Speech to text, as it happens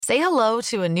Say hello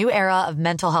to a new era of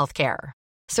mental health care.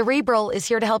 Cerebral is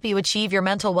here to help you achieve your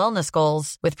mental wellness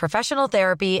goals with professional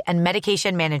therapy and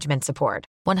medication management support.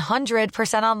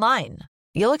 100% online.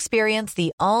 You'll experience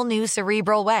the all-new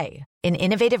Cerebral Way, an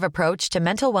innovative approach to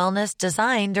mental wellness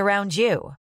designed around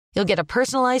you. You'll get a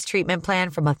personalized treatment plan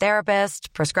from a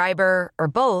therapist, prescriber, or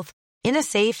both in a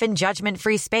safe and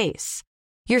judgment-free space.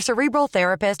 Your Cerebral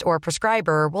therapist or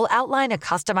prescriber will outline a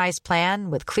customized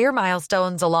plan with clear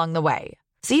milestones along the way,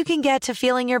 so you can get to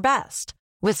feeling your best.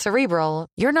 With Cerebral,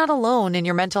 you're not alone in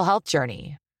your mental health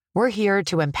journey. We're here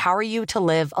to empower you to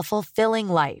live a fulfilling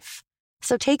life.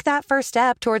 So take that first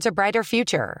step towards a brighter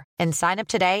future and sign up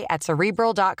today at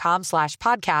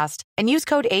Cerebral.com/podcast and use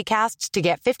code ACAST to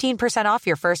get 15% off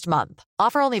your first month.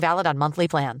 Offer only valid on monthly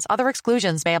plans. Other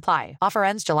exclusions may apply. Offer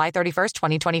ends July 31st,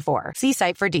 2024. See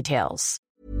site for details.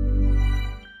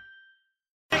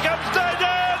 Here comes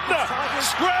Dayton!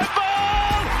 Scramble!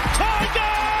 Tigers!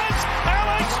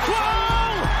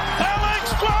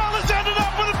 Alex Twal has ended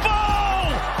up with a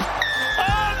ball!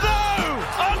 Oh no!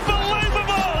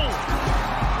 Unbelievable!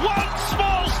 One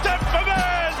small step for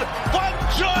man! One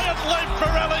giant leap for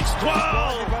Alex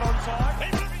Twal!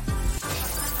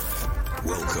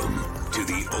 Welcome to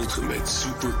the Ultimate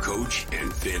Super Coach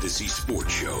and Fantasy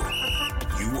Sports Show.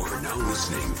 You are now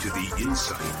listening to the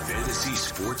Insight Fantasy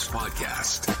Sports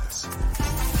Podcast.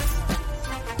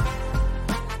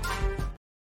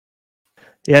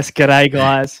 Yes, g'day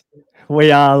guys.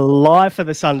 We are live for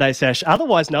the Sunday Sesh,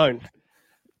 otherwise known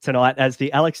tonight as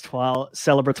the Alex Twal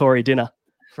celebratory dinner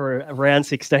for round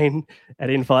 16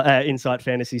 at Insight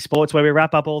Fantasy Sports, where we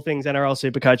wrap up all things NRL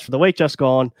Supercoach for the week just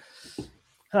gone.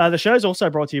 The show's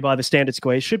also brought to you by the Standard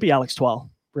Squeeze. Should be Alex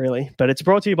Twal, really, but it's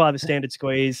brought to you by the Standard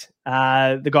Squeeze.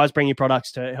 The guys bring you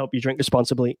products to help you drink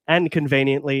responsibly and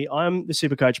conveniently. I'm the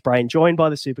Supercoach Brain, joined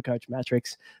by the Supercoach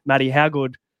Matrix. Matty, how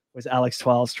good was Alex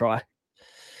Twal's try?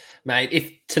 Mate,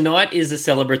 if tonight is a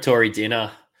celebratory dinner,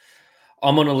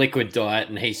 I'm on a liquid diet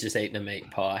and he's just eating a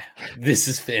meat pie. This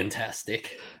is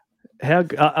fantastic.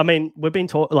 I mean, we've been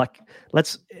talking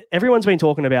everyone's been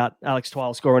talking about Alex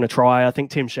Twal scoring a try. I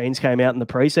think Tim Sheens came out in the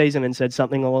preseason and said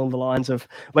something along the lines of,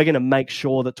 we're going to make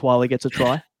sure that Twal gets a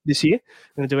try this year.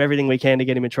 We're going to do everything we can to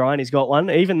get him a try, and he's got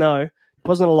one, even though it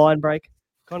wasn't a line break.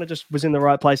 Kind of just was in the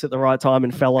right place at the right time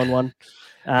and fell on one.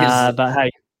 But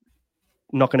hey,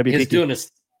 not going to be picky.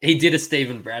 He did a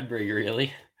Stephen Bradbury,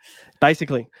 really.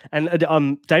 Basically.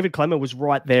 And David Clemmer was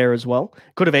right there as well.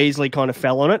 Could have easily kind of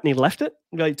fell on it and he left it.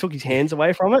 He took his hands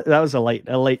away from it. That was elite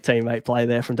teammate play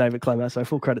there from David Clemmer. So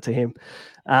full credit to him.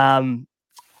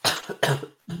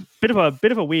 Bit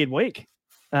of a weird week.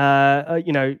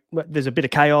 There's a bit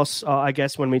of chaos, I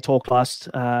guess, when we talked last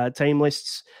team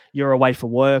lists. You're away for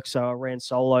work, so I ran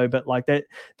solo. But like that,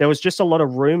 there was just a lot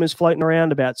of rumors floating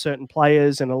around about certain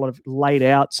players and a lot of laid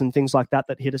outs and things like that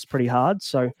hit us pretty hard.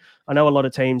 So I know a lot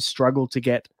of teams struggled to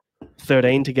get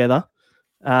 13 together.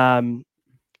 How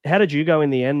did you go in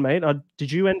the end, mate?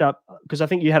 Did you end up, because I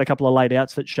think you had a couple of laid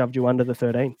outs that shoved you under the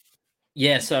 13?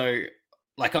 Yeah, so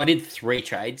I did 3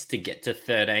 trades to get to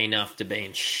 13 after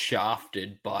being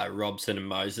shafted by Robson and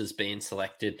Moses being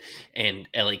selected and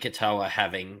Eli Katoa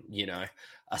having,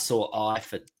 a sore eye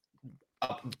for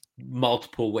a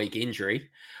multiple week injury.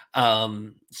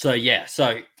 So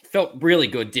felt really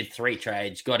good. Did 3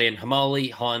 trades, got in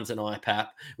Hamoli, Hines and IPAP,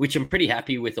 which I'm pretty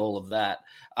happy with all of that.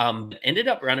 Ended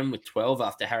up running with 12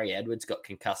 after Harry Edwards got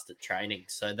concussed at training.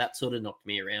 So that sort of knocked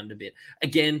me around a bit.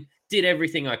 Again, did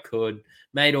everything I could,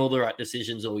 made all the right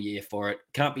decisions all year for it.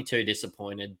 Can't be too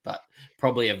disappointed, but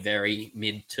probably a very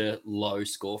mid to low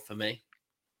score for me.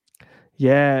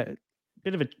 Yeah,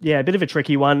 bit of a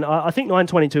tricky one. I think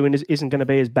 922 isn't going to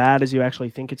be as bad as you actually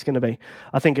think it's going to be.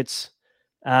 I think it's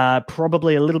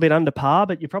probably a little bit under par,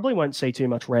 but you probably won't see too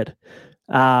much red.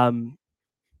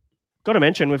 Got to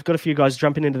mention, we've got a few guys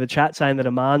jumping into the chat saying that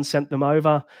Aman sent them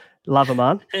over. Love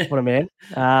Aman. What a man.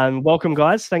 Welcome,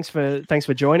 guys. Thanks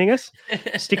for joining us.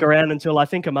 Stick around until I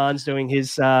think Aman's doing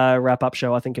his wrap-up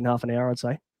show, I think in half an hour, I'd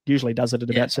say. Usually does it at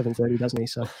about 7:30, doesn't he?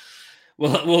 So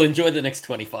we'll enjoy the next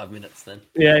 25 minutes then.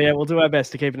 Yeah, we'll do our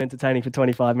best to keep it entertaining for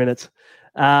 25 minutes.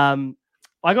 I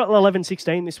got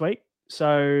 11-16 this week,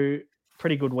 so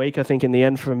pretty good week, I think, in the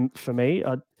end for me.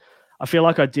 I feel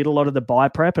like I did a lot of the buy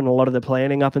prep and a lot of the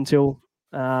planning up until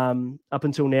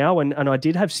now, and I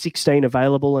did have 16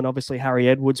 available, and obviously Harry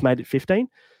Edwards made it 15.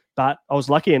 But I was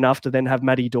lucky enough to then have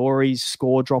Matty Dory's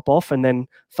score drop off, and then,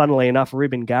 funnily enough,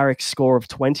 Ruben Garrick's score of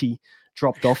 20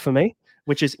 dropped off for me,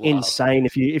 which is insane.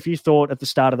 If you thought at the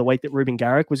start of the week that Ruben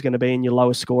Garrick was going to be in your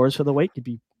lowest scorers for the week,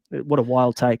 what a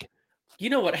wild take. You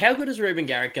know what? How good has Ruben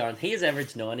Garrick gone? He has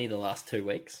averaged 90 the last 2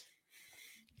 weeks.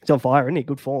 He's on fire, isn't he?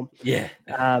 Good form. Yeah.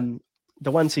 The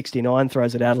 169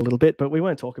 throws it out a little bit, but we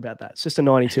won't talk about that. It's just a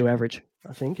 92 average,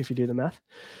 I think, if you do the math.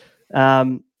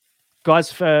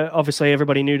 Guys, for obviously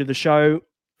everybody new to the show,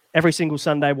 every single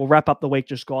Sunday we'll wrap up the week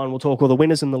just gone. We'll talk all the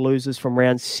winners and the losers from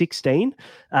round 16.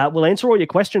 We'll answer all your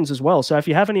questions as well. So if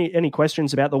you have any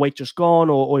questions about the week just gone,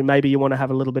 or maybe you want to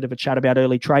have a little bit of a chat about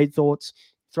early trade thoughts,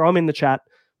 throw them in the chat.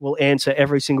 We'll answer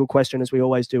every single question as we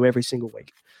always do every single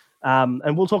week.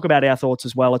 And we'll talk about our thoughts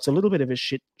as well. It's a little bit of a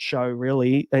shit show,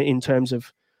 really, in terms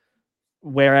of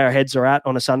where our heads are at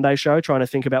on a Sunday show, trying to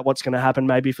think about what's going to happen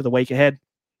maybe for the week ahead.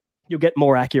 You'll get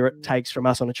more accurate takes from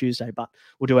us on a Tuesday, but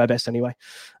we'll do our best anyway.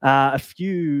 A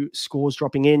few scores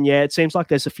dropping in. Yeah, it seems like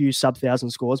there's a few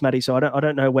sub-1,000 scores, Matty, so I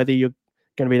don't know whether you're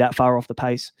going to be that far off the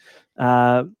pace.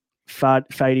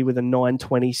 Fady with a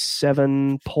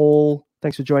 927. Paul,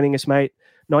 thanks for joining us, mate.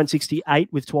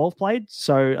 968 with 12 played,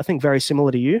 so I think very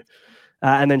similar to you.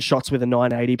 And then Shots with a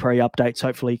 980 pre-updates.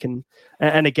 Hopefully he can.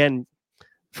 And again,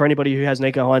 for anybody who has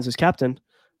Nico Hines as captain,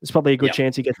 there's probably a good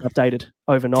chance he gets updated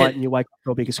overnight and you wake up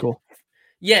to a bigger score.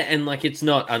 Yeah, and it's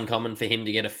not uncommon for him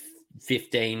to get a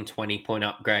 15, 20-point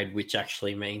upgrade, which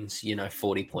actually means,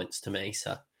 40 points to me.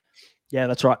 So yeah,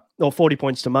 that's right. Or 40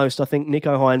 points to most. I think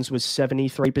Nico Hines was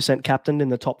 73% captained in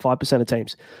the top 5% of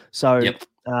teams. So,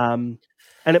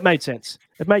 and it made sense.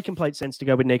 It made complete sense to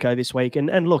go with Nico this week.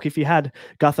 And look, if you had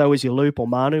Gutho as your loop or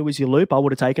Manu as your loop, I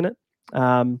would have taken it.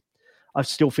 I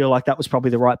still feel like that was probably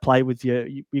the right play with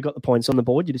you got the points on the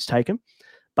board, you just take them.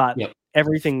 But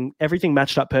everything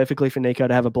matched up perfectly for Nico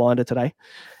to have a blinder today.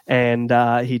 And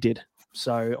he did.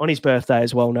 So on his birthday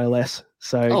as well, no less.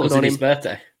 So was it his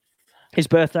birthday? His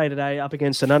birthday today up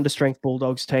against an understrength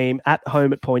Bulldogs team at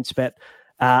home at PointsBet.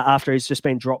 After he's just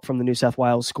been dropped from the New South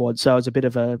Wales squad. So it was a bit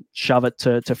of a shove it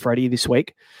to Freddie this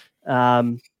week.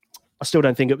 I still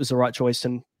don't think it was the right choice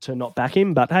to not back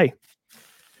him, but hey,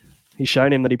 he's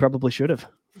shown him that he probably should have.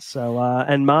 So,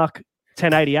 and Mark,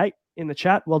 1088 in the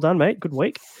chat. Well done, mate. Good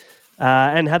week.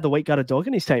 And had the week got a dog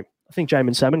in his team. I think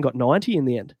Jamin Salmon got 90 in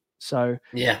the end. So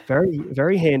yeah, very,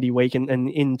 very handy week and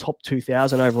in top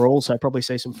 2,000 overall. So probably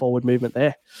see some forward movement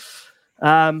there.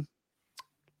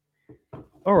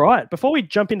 All right. Before we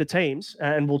jump into teams,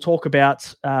 and we'll talk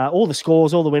about all the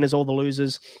scores, all the winners, all the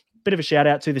losers, bit of a shout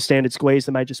out to The Standard Squeeze,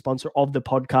 the major sponsor of the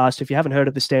podcast. If you haven't heard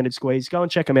of The Standard Squeeze, go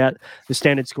and check them out,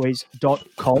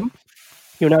 thestandardsqueeze.com.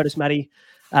 You'll notice Matty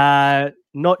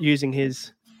not using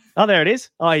his... Oh, there it is.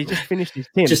 Oh, he just finished his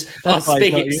tin.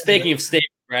 Speaking of Steve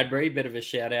Bradbury, bit of a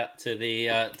shout out to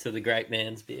the great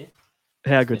man's beer.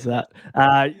 How good's that?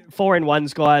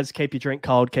 4-in-1s, guys. Keep your drink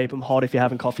cold. Keep them hot if you're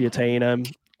having coffee or tea in them.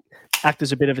 Act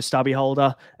as a bit of a stubby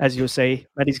holder, as you'll see.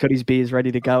 Matty's got his beers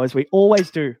ready to go, as we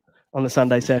always do on the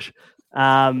Sunday sesh.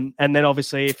 And then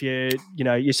obviously if you're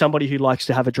somebody who likes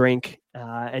to have a drink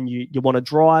and you want to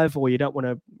drive, or you don't want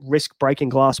to risk breaking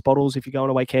glass bottles if you're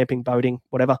going away camping, boating,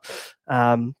 whatever,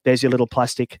 there's your little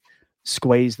plastic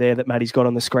squeeze there that Matty's got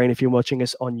on the screen if you're watching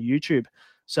us on YouTube.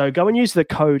 So go and use the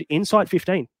code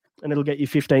INSIGHT15 and it'll get you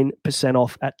 15%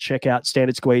 off at checkout,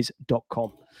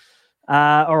 standardsqueeze.com.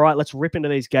 All right, let's rip into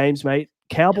these games, mate.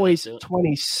 Cowboys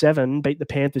 27 beat the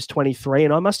Panthers 23,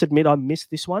 and I must admit I missed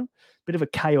this one. Bit of a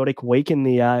chaotic week in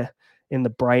the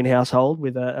Brain household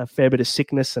with a fair bit of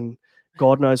sickness and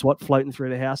God knows what floating through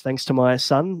the house thanks to my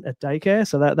son at daycare.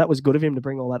 So that was good of him to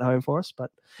bring all that home for us.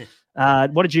 But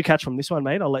what did you catch from this one,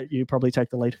 mate? I'll let you probably take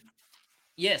the lead.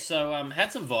 Yeah, so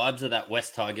had some vibes of that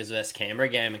West Tigers versus Canberra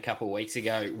game a couple of weeks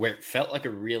ago where it felt like a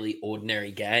really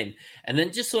ordinary game and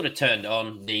then just sort of turned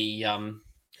on. The,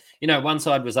 one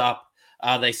side was up.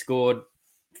 They scored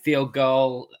field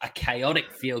goal, a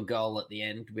chaotic field goal at the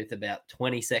end with about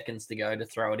 20 seconds to go to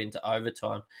throw it into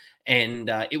overtime. And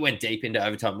it went deep into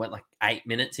overtime, went like 8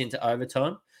 minutes into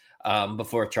overtime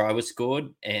before a try was scored.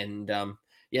 And,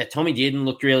 Tommy Dearden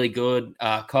looked really good.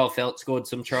 Kyle Felt scored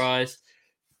some tries.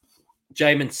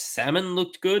 Jamin Salmon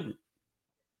looked good.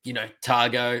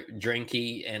 Targo,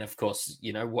 Drinky, and of course,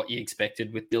 what you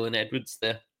expected with Dylan Edwards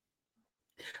there.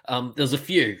 There's a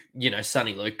few,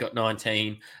 Sonny Luke got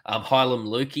 19. Hylam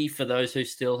Lukey, for those who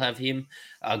still have him,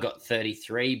 got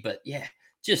 33. But yeah,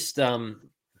 just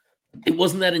it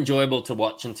wasn't that enjoyable to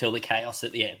watch until the chaos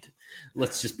at the end.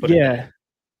 Let's just put it there.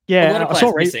 Yeah, a lot of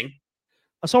players missing.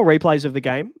 I saw replays of the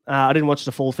game. I didn't watch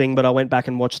the full thing, but I went back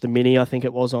and watched the mini. I think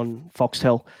it was on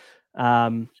Foxtel.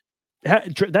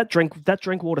 That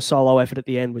Drinkwater solo effort at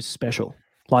the end was special.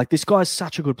 Like, this guy's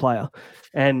such a good player,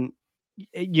 and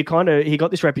he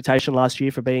got this reputation last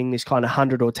year for being this kind of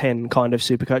 100 or 10 kind of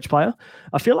super coach player.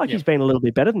 I feel like he's been a little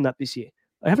bit better than that this year.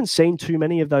 I haven't seen too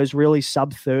many of those really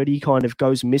sub 30 kind of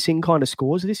goes missing kind of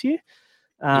scores this year.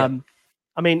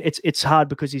 I mean, it's hard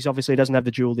because he's obviously doesn't have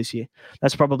the dual this year.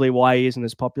 That's probably why he isn't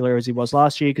as popular as he was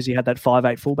last year because he had that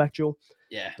 5'8" fullback dual.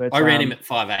 Yeah, But, I ran him at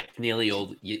 5'8" nearly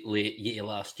all year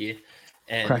last year.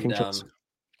 cracking And chops.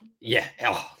 yeah,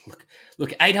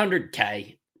 look,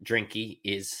 800K Drinky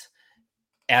is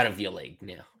out of your league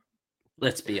now.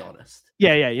 Let's be honest.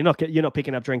 Yeah, you're not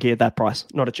picking up Drinky at that price.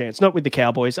 Not a chance. Not with the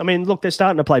Cowboys. I mean, look, they're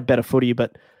starting to play better footy,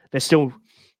 but they're still.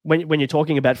 When you're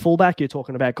talking about fullback, you're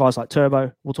talking about guys like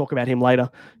Turbo. We'll talk about him later.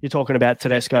 You're talking about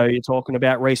Tedesco. You're talking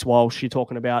about Reece Walsh. You're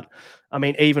talking about, I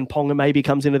mean, even Ponga maybe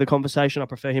comes into the conversation. I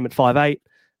prefer him at 5'8".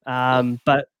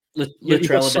 But you've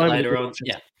got so many good options.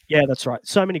 Yeah, that's right.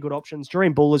 So many good options.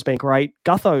 Dream Bull has been great.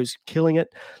 Gutho's killing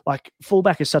it. Like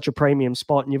fullback is such a premium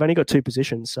spot, and you've only got two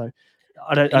positions, so.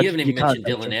 You haven't even mentioned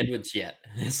Dylan Edwards yet.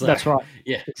 So, that's right.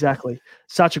 Yeah, exactly.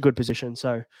 Such a good position.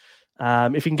 So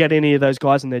if you can get any of those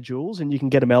guys in their duels and you can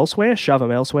get them elsewhere, shove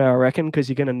them elsewhere, I reckon, because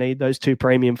you're going to need those two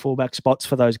premium fullback spots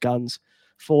for those guns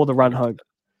for the run home.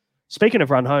 Speaking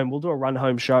of run home, we'll do a run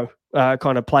home show,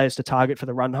 kind of players to target for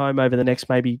the run home over the next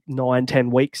maybe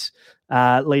 9-10 weeks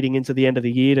leading into the end of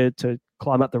the year to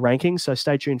climb up the rankings. So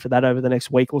stay tuned for that over the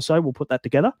next week or so. We'll put that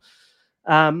together.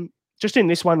 Just in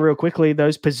this one real quickly,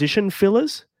 those position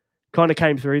fillers kind of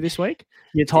came through this week.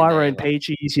 Your Tyrone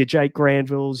Peachies, your Jake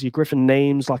Granvilles, your Griffin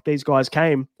Neems, like these guys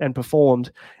came and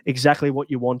performed exactly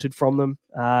what you wanted from them.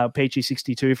 Peachy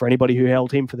 62 for anybody who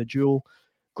held him for the duel.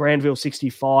 Granville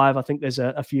 65. I think there's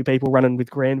a few people running with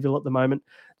Granville at the moment.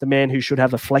 The man who should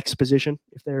have a flex position,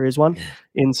 if there is one,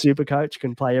 in Supercoach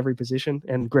can play every position.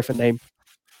 And Griffin Neem.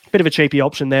 Bit of a cheapy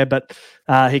option there, but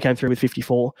he came through with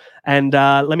 54. And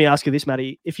let me ask you this,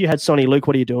 Matty. If you had Sonny Luke,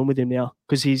 what are you doing with him now?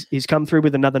 Because he's come through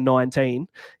with another 19.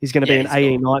 He's going to be an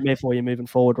AE nightmare for you moving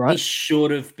forward, right? He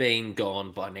should have been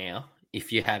gone by now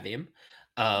if you have him.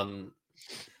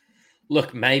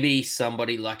 Look, maybe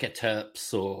somebody like a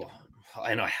Terps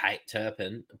and I hate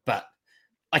Turpin, but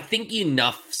I think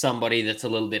enough somebody that's a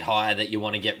little bit higher that you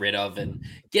want to get rid of and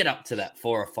get up to that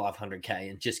 400 or 500K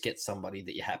and just get somebody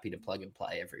that you're happy to plug and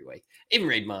play every week. Even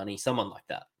Reed Marnie, someone like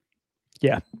that.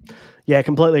 Yeah,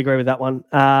 completely agree with that one.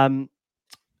 I'll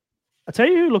tell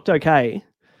you who looked okay.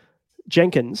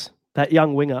 Jenkins, that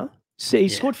young winger. He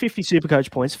scored 50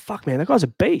 Supercoach points. Fuck, man, that guy's a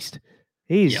beast.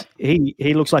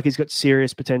 He looks like he's got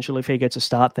serious potential if he gets a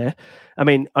start there. I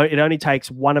mean, it only takes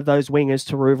one of those wingers,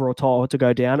 Taruva or Toa, to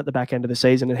go down at the back end of the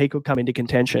season, and he could come into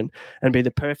contention and be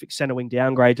the perfect centre wing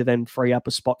downgrade to then free up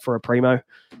a spot for a primo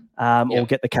or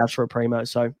get the cash for a primo.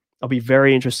 So I'll be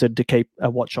very interested to keep a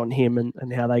watch on him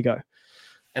and how they go.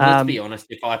 And let's be honest,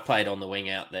 if I played on the wing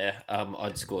out there,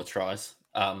 I'd score tries.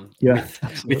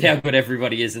 With how good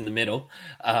everybody is in the middle.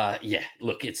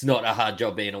 Look, it's not a hard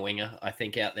job being a winger, I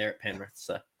think, out there at Penrith.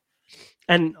 So,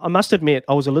 and I must admit,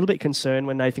 I was a little bit concerned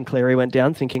when Nathan Cleary went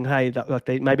down, thinking, hey,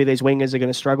 maybe these wingers are going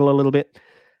to struggle a little bit.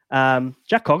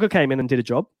 Jack Cogger came in and did a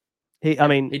job. He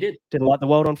did light the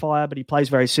world on fire, but he plays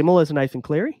very similar to Nathan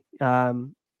Cleary.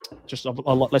 Just a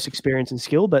lot less experience and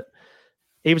skill, but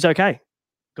he was okay.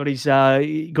 Got his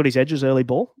edges early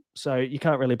ball. So you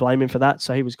can't really blame him for that.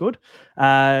 So he was good.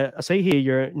 I see here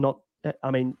you're not. I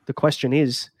mean, the question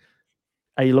is,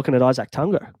 are you looking at Isaac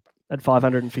Tungo at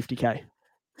 550K?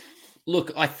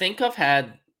 Look, I think I've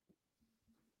had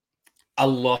a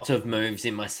lot of moves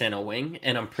in my center wing,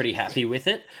 and I'm pretty happy with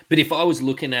it. But if I was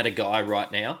looking at a guy right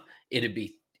now, it'd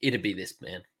be this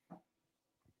man.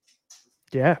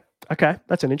 Yeah. Okay,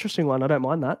 that's an interesting one. I don't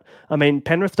mind that. I mean,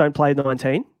 Penrith don't play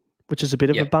 19, which is a bit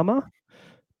of a bummer.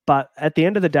 But at the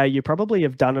end of the day, you probably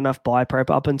have done enough buy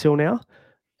prep up until now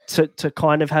to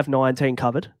kind of have 19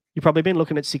 covered. You've probably been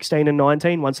looking at 16 and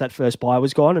 19 once that first buy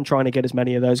was gone and trying to get as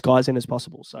many of those guys in as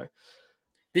possible. So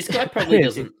this guy probably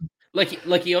doesn't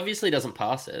like he obviously doesn't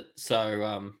pass it.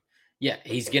 So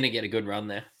he's going to get a good run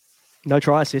there. No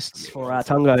try assists for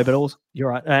Tungo, but also you're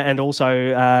right. And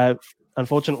also,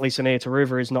 unfortunately, Sania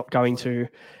Taruva is not going to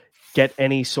get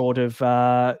any sort of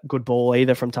good ball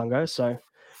either from Tungo. So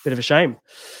bit of a shame.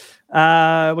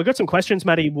 We've got some questions,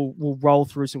 Matty. We'll roll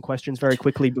through some questions very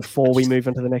quickly before we move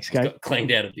into the next game. Got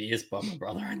cleaned out of beers by my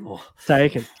brother-in-law.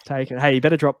 Taken. Hey, you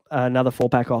better drop another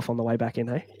 4-pack off on the way back in,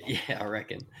 hey? Yeah, I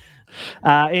reckon.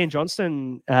 Ian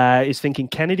Johnston is thinking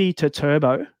Kennedy to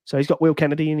Turbo. So he's got Will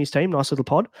Kennedy in his team. Nice little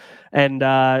pod. And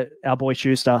our boy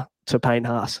Schuster to Payne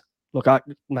Haas. Look,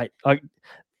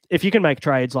 if you can make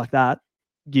trades like that,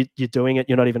 you're doing it.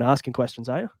 You're not even asking questions,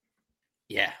 are you?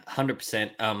 Yeah,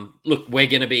 100%. Look, we're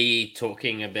going to be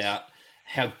talking about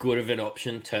how good of an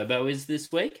option Turbo is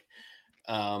this week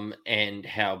and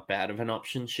how bad of an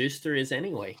option Schuster is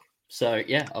anyway. So,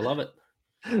 yeah, I love it.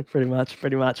 Pretty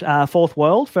much. Fourth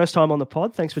World, first time on the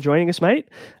pod. Thanks for joining us, mate.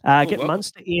 Get welcome.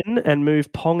 Munster in and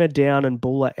move Ponga down and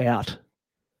Buller out.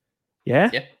 Yeah?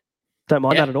 Yeah. Don't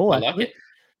mind that at all, I like actually. it.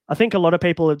 I think a lot of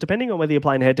people, depending on whether you're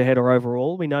playing head-to-head or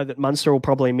overall, we know that Munster will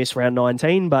probably miss round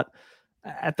 19, but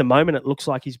at the moment it looks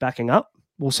like he's backing up.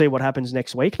 We'll see what happens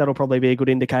next week. That'll probably be a good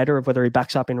indicator of whether he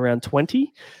backs up in round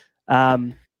 20. But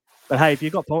hey, if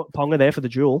you've got Ponga there for the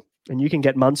duel and you can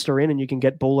get Munster in and you can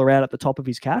get Buller out at the top of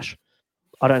his cash,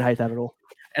 I don't hate that at all.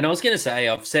 And I was going to say,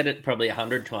 I've said it probably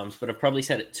 100 times, but I've probably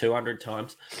said it 200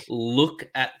 times. Look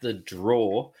at the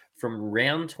draw from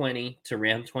round 20 to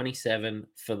round 27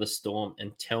 for the Storm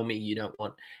and tell me you don't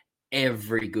want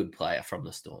every good player from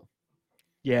the Storm.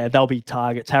 Yeah, they'll be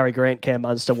targets. Harry Grant, Cam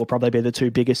Munster will probably be the two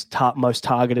biggest, most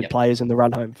targeted players in the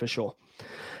run home for sure.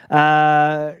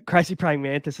 Crazy Praying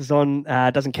Mantis is on.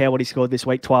 Doesn't care what he scored this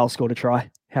week. Twile scored a try.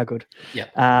 How good. Yeah.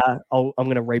 I'm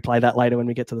going to replay that later when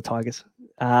we get to the Tigers.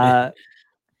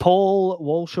 Paul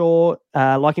Walshaw,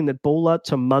 liking the Buller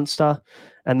to Munster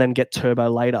and then get Turbo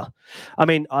later. I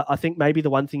mean, I think maybe the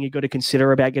one thing you've got to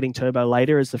consider about getting Turbo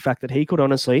later is the fact that he could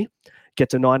honestly get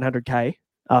to 900K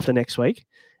after next week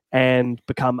and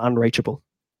become unreachable.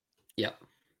 Yeah.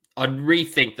 I'd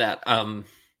rethink that.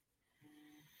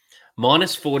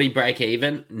 Minus 40 break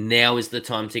even, now is the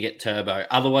time to get Turbo.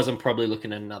 Otherwise, I'm probably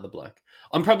looking at another bloke.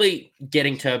 I'm probably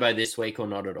getting Turbo this week or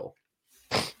not at all.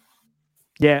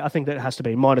 Yeah, I think that has to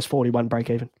be minus 41 break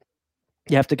even.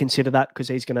 You have to consider that because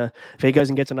he's going to, if he goes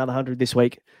and gets another 100 this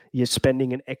week, you're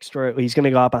spending an extra, he's going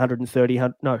to go up 130,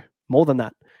 no, more than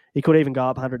that. He could even go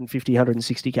up 150,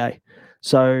 160K.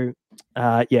 So,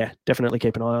 yeah, definitely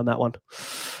keep an eye on that one.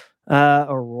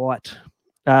 All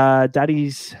right.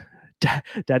 Daddy's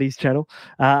channel.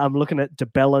 I'm looking at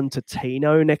DeBellin to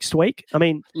Tino next week. I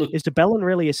mean, is DeBellin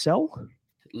really a sell?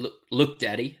 Look,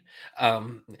 Daddy,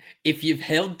 if you've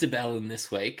held DeBellin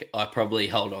this week, I probably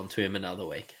hold on to him another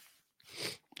week.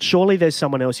 Surely there's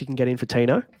someone else you can get in for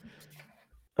Tino.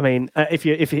 I mean, if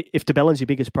DeBellin's your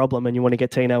biggest problem and you want to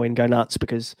get Tino in, go nuts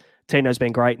because Tino's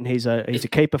been great and he's a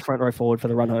keeper front row forward for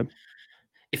the run home.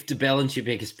 If DeBellin's your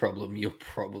biggest problem, you're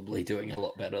probably doing a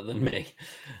lot better than me.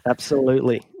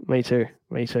 Absolutely. Me too.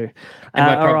 And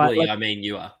by probably, right, I mean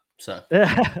you are. So,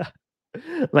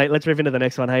 mate, let's move into the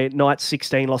next one. Hey, Knights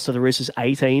 16 lost to the Roosters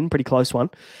 18. Pretty close one.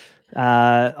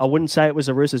 I wouldn't say it was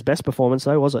the Roosters' best performance,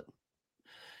 though, was it?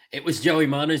 It was Joey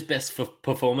Manu's best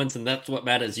performance, and that's what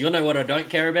matters. You want to know what I don't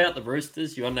care about? The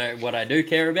Roosters. You want to know what I do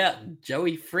care about?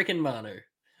 Joey freaking Manu.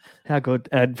 How good.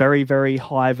 Very, very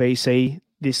high VC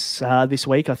this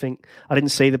week. I think I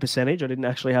didn't see the percentage. I didn't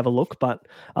actually have a look, but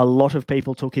a lot of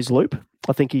people took his loop.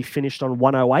 I think he finished on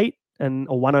 108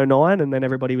 or 109, and then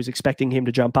everybody was expecting him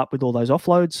to jump up with all those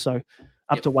offloads. So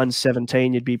up to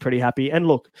 117, you'd be pretty happy. And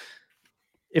look,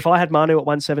 if I had Manu at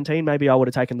 117, maybe I would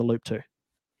have taken the loop too.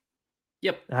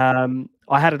 Yep.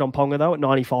 I had it on Ponga though at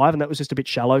 95, and that was just a bit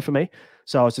shallow for me.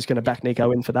 So I was just going to back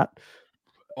Nico in for that.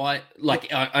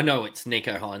 I know it's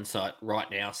Nico hindsight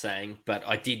right now saying, but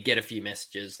I did get a few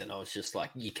messages and I was just like,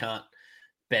 you can't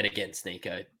bet against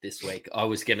Nico this week. I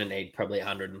was going to need probably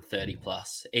 130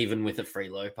 plus, even with a free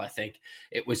loop. I think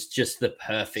it was just the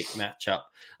perfect matchup.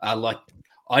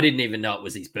 I didn't even know it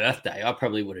was his birthday. I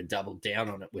probably would have doubled down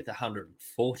on it with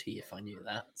 140 if I knew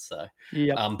that. So,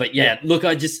 but yeah, look,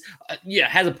 I just,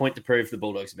 has a point to prove the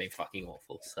Bulldogs have been fucking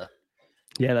awful. So,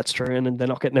 yeah, that's true. And they're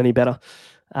not getting any better.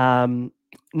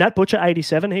 Nat Butcher,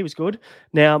 87. He was good.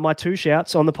 Now, my two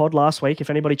shouts on the pod last week, if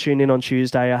anybody tuned in on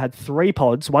Tuesday, I had 3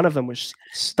 pods. One of them was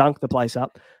stunk the place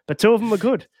up, but 2 of them were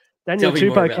good. Daniel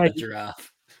Tupou came.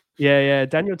 Giraffe. Yeah.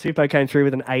 Daniel Tupou came through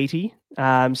with an 80.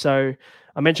 So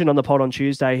I mentioned on the pod on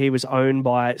Tuesday, he was owned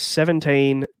by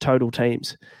 17 total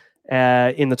teams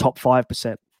in the top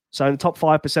 5%. So in the top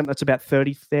 5%, that's about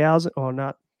 30,000. Oh,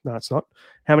 no, it's not.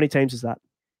 How many teams is that?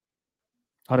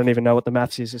 I don't even know what the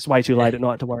maths is. It's way too late at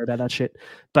night to worry about that shit.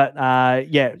 But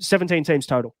 17 teams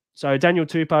total. So Daniel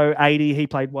Tupou, 80. He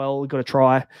played well. Got a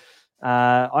try.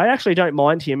 I actually don't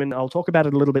mind him, and I'll talk about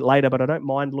it a little bit later, but I don't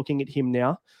mind looking at him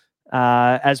now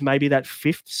as maybe that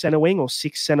 5th centre wing or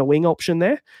 6th centre wing option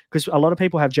there, because a lot of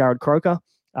people have Jared Croker.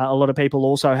 A lot of people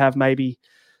also have maybe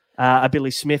a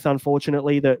Billy Smith,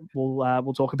 unfortunately, that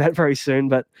we'll talk about very soon.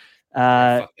 But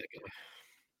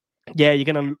yeah,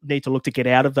 you're going to need to look to get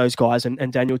out of those guys,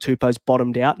 and Daniel Tupou's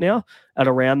bottomed out now at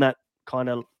around that kind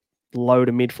of low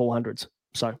to mid 400s.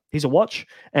 So he's a watch.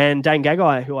 And Dane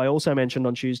Gagai, who I also mentioned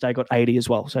on Tuesday, got 80 as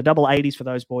well. So double 80s for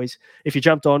those boys. If you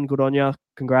jumped on, good on you.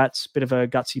 Congrats. Bit of a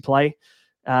gutsy play.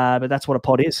 But that's what a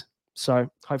pod is. So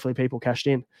hopefully people cashed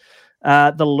in.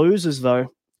 The losers,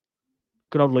 though,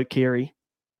 good old Luke Keary.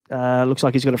 Looks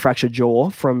like he's got a fractured jaw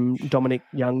from Dominic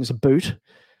Young's boot.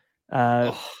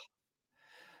 The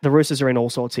Roosters are in all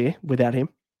sorts here without him.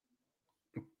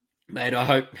 Mate, I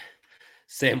hope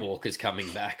Sam Walker's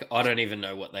coming back. I don't even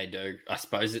know what they do. I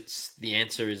suppose the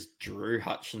answer is Drew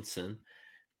Hutchinson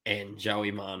and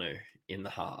Joey Manu in the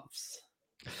halves.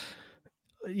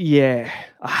 Yeah,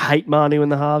 I hate Manu in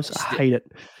the halves. I hate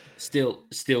it. Still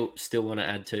want to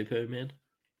add Tupu, man?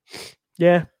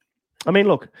 Yeah. I mean,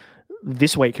 look,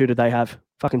 this week, who did they have?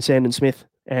 Fucking Sandon Smith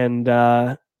and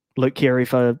Luke Keary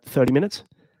for 30 minutes.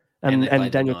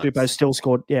 And Daniel Tupou still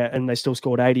scored, and they still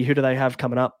scored 80. Who do they have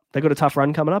coming up? They got a tough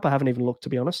run coming up. I haven't even looked, to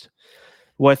be honest.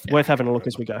 Worth having a look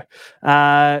as we go.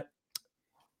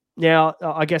 Now,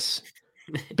 I guess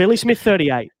Billy Smith,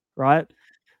 38, right?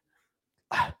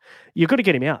 You've got to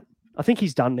get him out. I think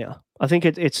he's done now. I think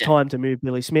it's time to move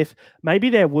Billy Smith.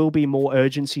 Maybe there will be more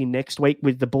urgency next week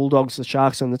with the Bulldogs, the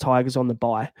Sharks, and the Tigers on the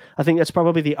bye. I think that's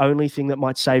probably the only thing that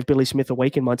might save Billy Smith a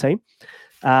week in my team.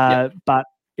 But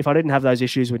if I didn't have those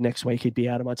issues with next week, he'd be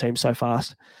out of my team so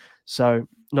fast. So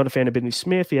not a fan of Billy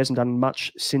Smith. He hasn't done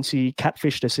much since he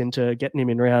catfished us into getting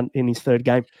him in his third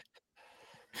game.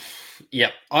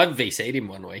 Yep, I've VC'd him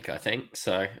 1 week, I think.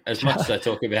 So as much as I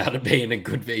talk about it being a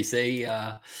good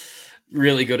VC,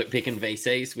 really good at picking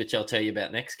VCs, which I'll tell you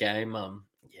about next game.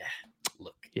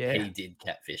 He did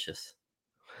catfish us.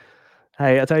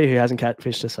 Hey, I'll tell you who hasn't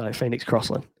catfished us, though, Phoenix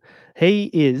Crossland.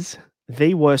 He is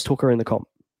the worst hooker in the comp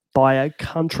by a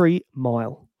country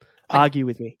mile. Argue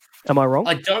with me. Am I wrong?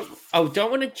 I don't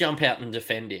want to jump out and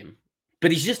defend him,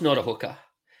 but he's just not a hooker.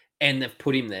 And they've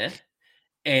put him there.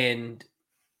 And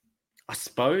I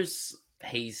suppose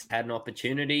he's had an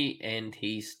opportunity and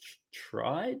he's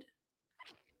tried.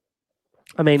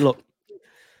 I mean, look,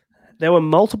 there were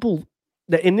multiple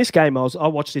in this game. I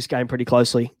watched this game pretty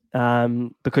closely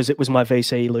because it was my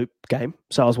VC loop game,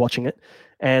 so I was watching it,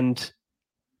 and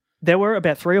there were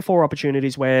about 3 or 4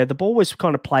 opportunities where the ball was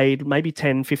kind of played maybe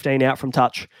 10, 15 out from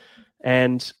touch,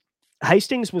 and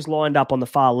Hastings was lined up on the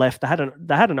far left. They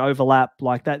had an overlap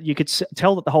like that. You could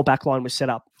tell that the whole back line was set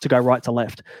up to go right to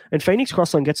left. And Phoenix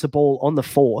Crossland gets the ball on the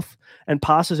 4th and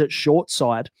passes it short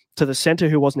side to the center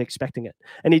who wasn't expecting it.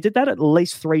 And he did that at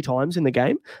least 3 times in the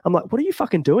game. I'm like, what are you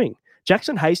fucking doing?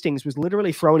 Jackson Hastings was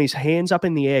literally throwing his hands up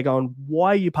in the air going,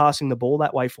 why are you passing the ball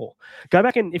that way for? Go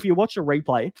back and if you watch a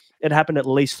replay, it happened at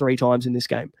least 3 times in this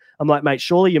game. I'm like, mate,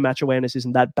 surely your match awareness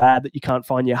isn't that bad that you can't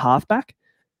find your halfback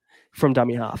from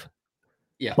dummy half.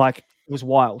 Yeah. Like, it was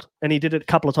wild. And he did it a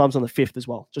couple of times on the 5th as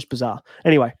well. Just bizarre.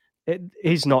 Anyway,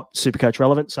 he's not Supercoach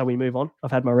relevant, so we move on. I've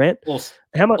had my rant.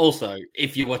 Also,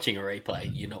 if you're watching a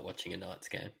replay, you're not watching a Knights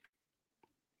game.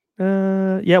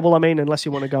 Yeah, well, I mean, unless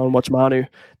you want to go and watch Manu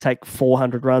take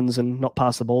 400 runs and not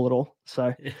pass the ball at all.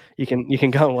 So you can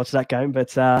go and watch that game.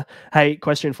 But, hey,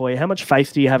 question for you. How much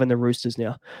faith do you have in the Roosters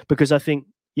now? Because I think,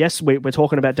 yes, we're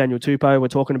talking about Daniel Tupou. We're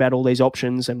talking about all these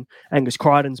options and Angus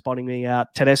Crichton's botting me out.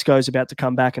 Tedesco's about to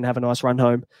come back and have a nice run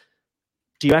home.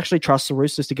 Do you actually trust the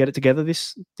Roosters to get it together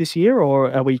this year,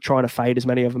 or are we trying to fade as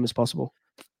many of them as possible?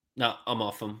 No, I'm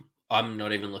off them. I'm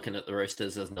not even looking at the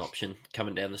Roosters as an option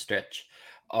coming down the stretch.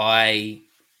 They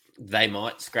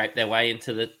might scrape their way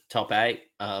into the top 8.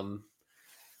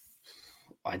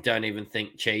 I don't even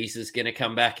think Cheese is going to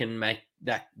come back and make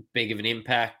that big of an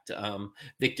impact.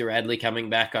 Victor Radley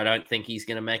coming back, I don't think he's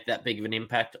going to make that big of an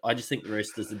impact. I just think the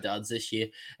Roosters are duds this year,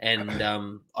 and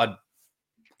I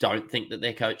don't think that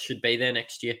their coach should be there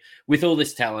next year. With all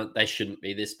this talent, they shouldn't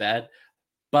be this bad.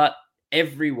 But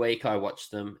every week I watch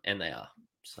them, and they are.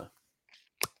 So,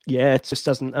 yeah, it just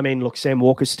doesn't. I mean, look, Sam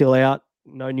Walker's still out.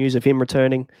 No news of him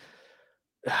returning.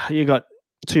 You got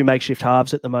 2 makeshift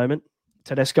halves at the moment.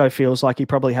 Tedesco feels like he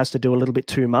probably has to do a little bit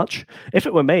too much. If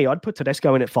it were me, I'd put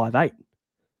Tedesco in at 5'8".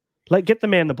 Get the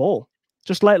man the ball.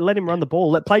 Just let him run the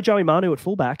ball. Play Joey Manu at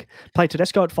fullback. Play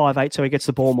Tedesco at 5'8" so he gets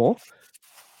the ball more.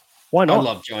 Why not? I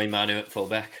love Joey Manu at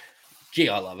fullback. Gee,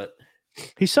 I love it.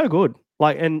 He's so good.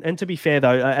 And to be fair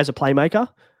though, as a playmaker,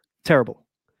 terrible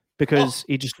because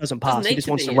he just doesn't pass. He just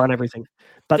wants to run everything.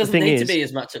 But the thing is, to be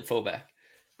as much at fullback.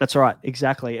 That's right,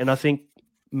 exactly. And I think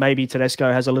maybe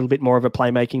Tedesco has a little bit more of a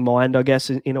playmaking mind, I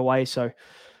guess, in a way. So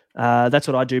that's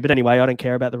what I do. But anyway, I don't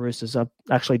care about the Roosters. I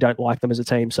actually don't like them as a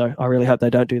team. So I really hope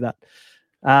they don't do that.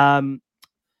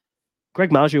 Greg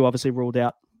Marju obviously ruled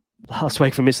out last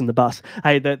week for missing the bus.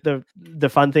 Hey, the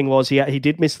fun thing was he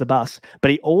did miss the bus, but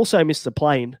he also missed the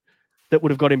plane that would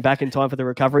have got him back in time for the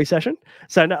recovery session.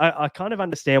 So no, I kind of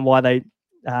understand why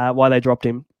they dropped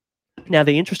him. Now,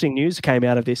 the interesting news came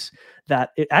out of this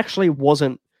that it actually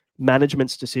wasn't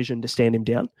management's decision to stand him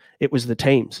down. It was the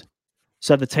team's.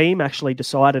 So the team actually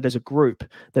decided as a group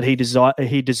that he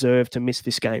deserved to miss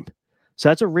this game. So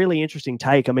that's a really interesting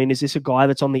take. I mean, is this a guy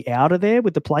that's on the outer there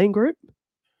with the playing group?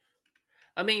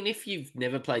 I mean, if you've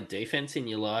never played defense in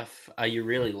your life, are you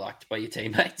really liked by your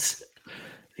teammates?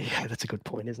 Yeah, that's a good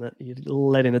point, isn't it? You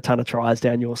let in a ton of tries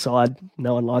down your side.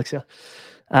 No one likes you.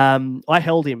 I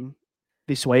held him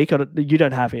this week. You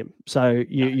don't have him, so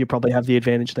you probably have the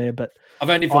advantage there. But I've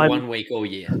only for 1 week all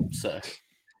year, so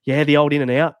yeah, the old in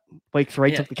and out. Week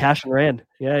 3 took the cash and ran.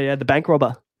 Yeah, the bank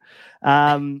robber.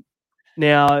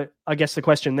 Now, I guess the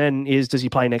question then is, does he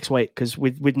play next week? Because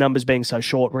with numbers being so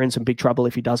short, we're in some big trouble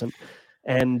if he doesn't.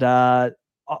 And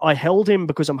I held him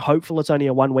because I'm hopeful it's only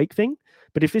a 1 week thing.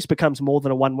 But if this becomes more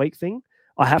than a 1 week thing,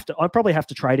 I probably have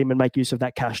to trade him and make use of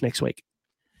that cash next week.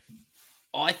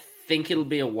 I think it'll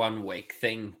be a 1 week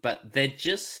thing, but there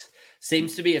just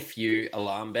seems to be a few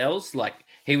alarm bells. Like,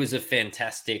 he was a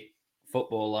fantastic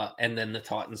footballer and then the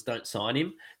Titans don't sign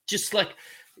him. Just like,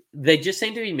 they just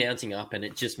seem to be mounting up, and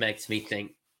it just makes me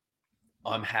think,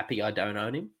 I'm happy I don't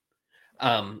own him.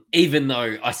 Even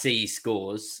though I see he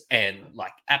scores and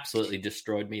like absolutely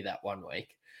destroyed me that 1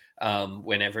 week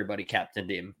when everybody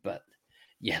captained him. But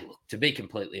yeah, look, to be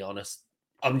completely honest,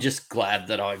 I'm just glad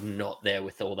that I'm not there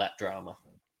with all that drama.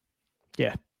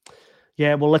 Yeah.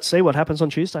 Well, let's see what happens on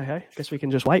Tuesday. Hey, I guess we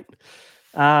can just wait.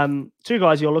 2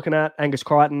 guys you're looking at: Angus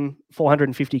Crichton,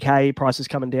 450k, price is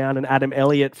coming down, and Adam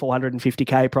Elliott,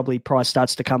 450k, probably price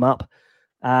starts to come up.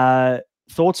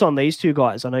 Thoughts on these 2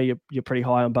 guys? I know you're pretty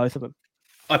high on both of them.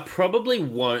 I probably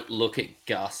won't look at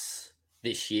Gus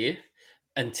this year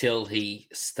until he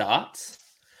starts.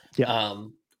 Yeah.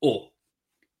 Or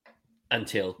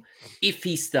until, if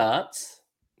he starts,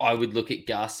 I would look at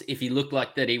Gus. If he looked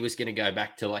like that he was going to go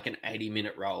back to like an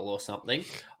 80-minute role or something,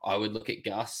 I would look at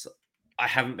Gus. I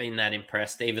haven't been that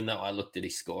impressed, even though I looked at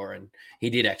his score and he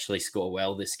did actually score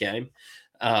well this game.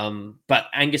 But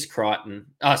Angus Crichton,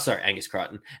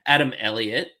 Adam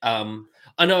Elliott,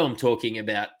 I know I'm talking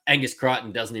about Angus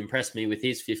Crichton doesn't impress me with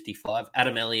his 55.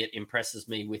 Adam Elliott impresses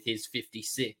me with his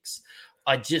 56.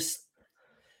 I don't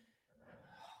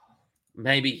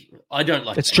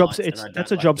like it's jobs.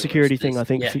 That's a job security thing, I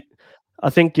think. Yeah. I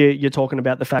think you're talking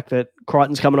about the fact that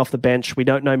Crichton's coming off the bench. We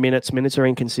don't know minutes. Minutes are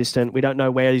inconsistent. We don't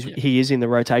know where he is in the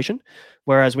rotation.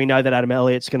 Whereas we know that Adam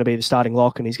Elliott's going to be the starting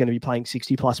lock and he's going to be playing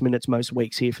 60-plus minutes most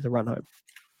weeks here for the run home.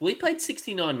 Well, he played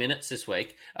 69 minutes this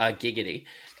week, giggity.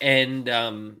 And,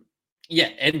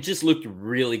 and just looked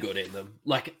really good in them.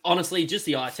 Like, honestly, just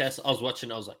the eye test, I was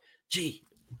watching, I was like, gee,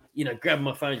 grabbing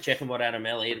my phone, checking what Adam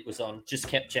Elliott was on. Just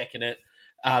kept checking it.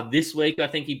 This week, I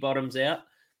think he bottoms out.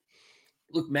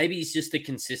 Look, maybe he's just a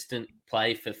consistent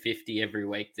play for 50 every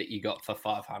week that you got for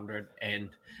 500. And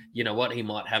you know what? He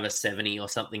might have a 70 or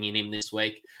something in him this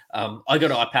week. I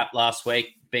got IPAP last week,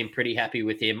 been pretty happy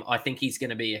with him. I think he's going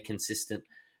to be a consistent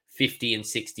 50 and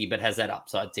 60, but has that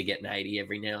upside to get an 80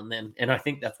 every now and then. And I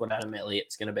think that's what Adam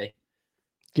Elliott's going to be.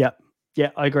 Yeah,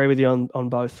 I agree with you on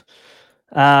both.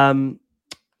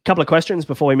 Couple of questions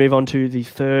before we move on to the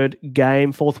third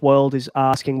game. Fourth World is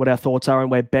asking what our thoughts are on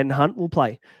where Ben Hunt will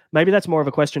play. Maybe that's more of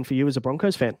a question for you as a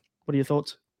Broncos fan. What are your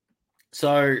thoughts?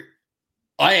 So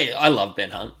I love Ben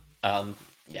Hunt.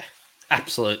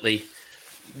 Absolutely.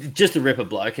 Just a ripper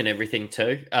bloke and everything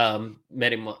too.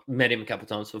 Met him a couple of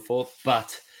times before,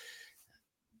 but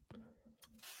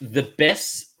the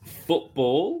best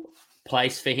football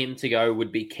place for him to go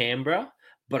would be Canberra,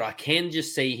 but I can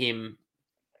just see him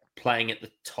playing at the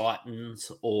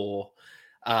Titans or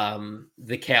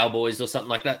the Cowboys or something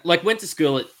like that. Like, went to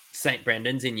school at St.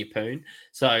 Brendan's in Yeppoon.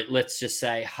 So let's just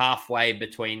say halfway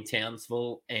between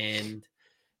Townsville and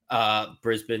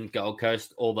Brisbane, Gold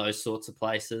Coast, all those sorts of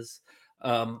places.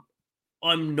 I'm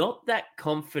not that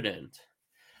confident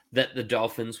that the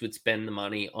Dolphins would spend the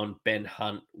money on Ben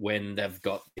Hunt when they've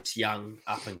got this young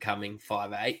up-and-coming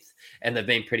 5'8", and they've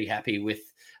been pretty happy with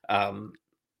Sean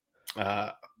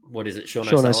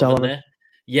O'Sullivan there.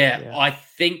 Yeah, I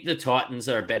think the Titans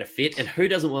are a better fit. And who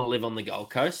doesn't want to live on the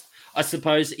Gold Coast? I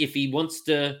suppose if he wants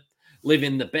to live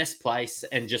in the best place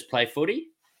and just play footy,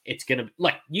 it's going to,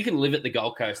 like, you can live at the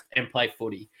Gold Coast and play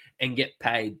footy and get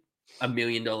paid $1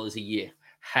 million a year.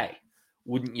 Hey,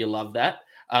 wouldn't you love that?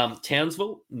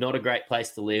 Townsville, not a great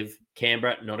place to live.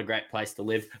 Canberra, not a great place to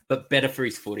live, but better for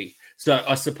his footy. So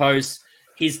I suppose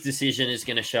his decision is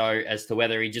going to show as to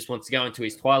whether he just wants to go into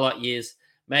his twilight years,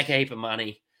 make a heap of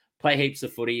money, play heaps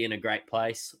of footy in a great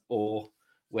place, or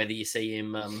whether you see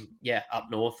him,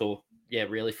 up north or,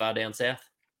 really far down south.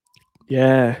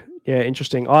 Yeah,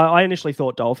 interesting. I initially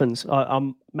thought Dolphins.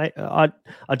 I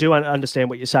do understand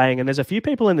what you're saying, and there's a few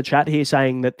people in the chat here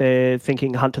saying that they're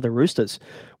thinking Hunt to the Roosters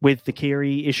with the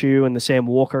Keary issue and the Sam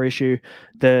Walker issue.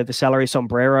 The salary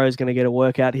sombrero is going to get a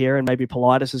workout here, and maybe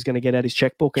Politis is going to get out his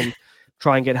checkbook and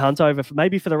try and get Hunt over for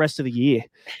maybe for the rest of the year.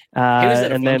 He was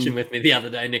at a and function then with me the other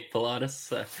day, Nick Pilatus.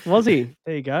 So. was he?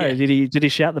 There you go. Yeah. Did he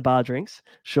shout the bar drinks?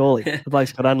 Surely the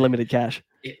bloke's got unlimited cash.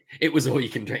 It was all you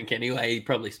can drink anyway. He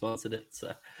probably sponsored it.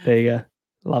 So there you go.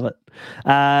 Love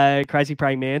it. Crazy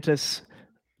Praying Mantis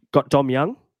got Dom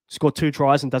Young, scored 2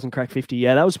 tries and doesn't crack 50.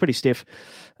 Yeah, that was pretty stiff.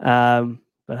 But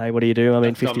hey, what do you do? I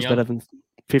mean,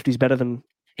 50's better than.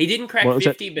 He didn't crack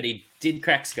 50, but he did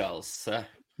crack skulls. So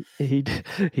he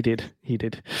did.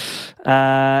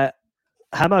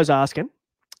 Hamo's asking,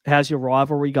 how's your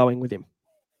rivalry going with him?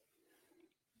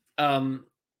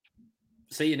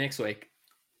 See you next week.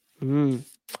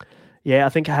 Yeah, I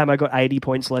think Hamo got 80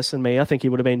 points less than me. I think he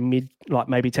would have been mid, like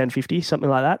maybe 1050, something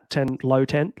like that. Low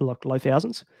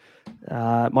thousands.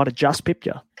 Might have just pipped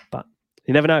you, but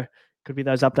you never know. Could be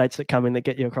those updates that come in that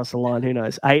get you across the line. Who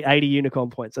knows? 80 unicorn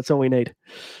points. That's all we need.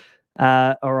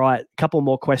 All right. A couple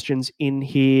more questions in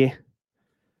here.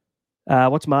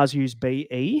 What's Marzu's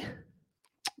BE?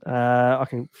 I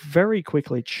can very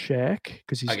quickly check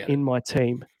because he's in my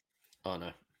team. Oh,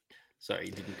 no. Sorry,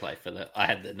 he didn't play for I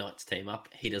had the Knights team up.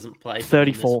 He doesn't play for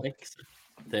 34. this week, so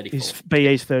 34. His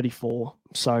BE's 34.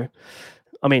 So,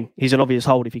 I mean, he's an obvious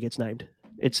hold if he gets named.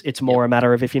 It's more a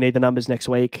matter of if you need the numbers next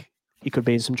week, he could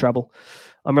be in some trouble.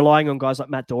 I'm relying on guys like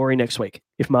Matt Dory next week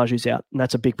if Marju's out, and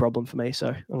that's a big problem for me. So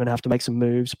I'm going to have to make some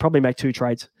moves, probably make 2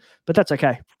 trades, but that's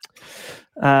okay.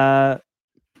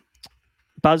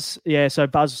 Buzz, so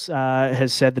Buzz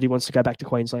has said that he wants to go back to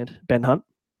Queensland, Ben Hunt.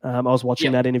 I was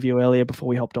watching that interview earlier before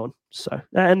we hopped on. So,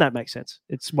 and that makes sense.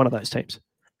 It's one of those teams.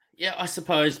 Yeah, I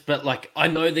suppose. But I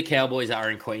know the Cowboys are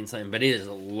in Queensland, but it is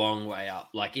a long way up.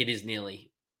 It is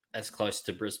nearly as close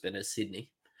to Brisbane as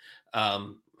Sydney.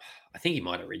 I think he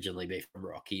might originally be from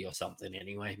Rocky or something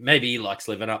anyway. Maybe he likes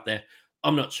living up there.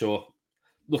 I'm not sure.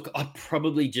 Look, I'd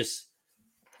probably just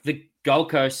the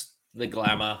Gold Coast, the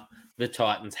glamour, the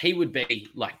Titans. He would be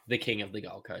the king of the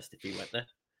Gold Coast if he went there.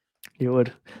 You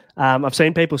would. I've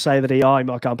seen people say that he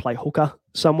might go and play hooker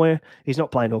somewhere. He's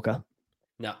not playing hooker.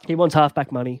 No. He wants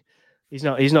halfback money. He's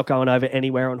not going over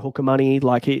anywhere on hooker money.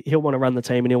 He'll want to run the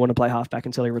team and he'll want to play halfback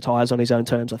until he retires on his own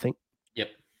terms, I think. Yep.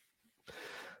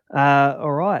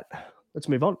 All right. Let's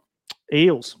move on.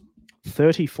 Eels,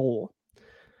 34.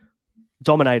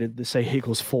 Dominated the Sea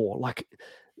Eagles 4.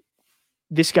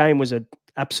 This game was an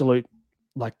absolute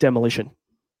demolition.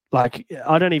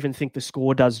 I don't even think the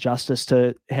score does justice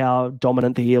to how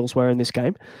dominant the Eels were in this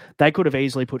game. They could have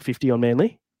easily put 50 on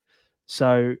Manly.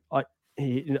 So I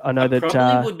know that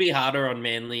probably would be harder on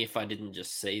Manly if I didn't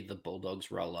just see the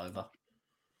Bulldogs roll over.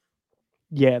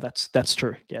 Yeah, that's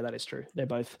true. Yeah, that is true. They're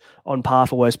both on par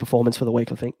for worst performance for the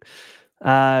week, I think.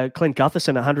 Clint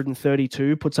Gutherson,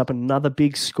 132, puts up another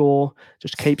big score.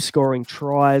 Just keeps scoring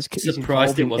tries.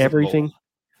 Surprised it wasn't everything. More.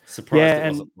 Surprised it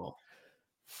wasn't more.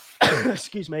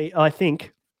 Excuse me. I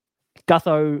think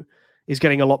Gutho is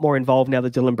getting a lot more involved now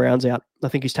that Dylan Brown's out. I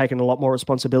think he's taken a lot more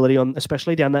responsibility on,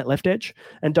 especially down that left edge.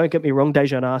 And don't get me wrong,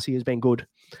 Dejan Arce has been good,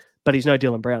 but he's no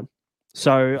Dylan Brown.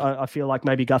 So I feel like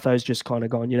maybe Gutho's just kind of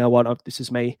gone, you know what, this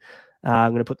is me.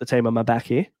 I'm going to put the team on my back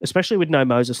here, especially with no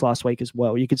Moses last week as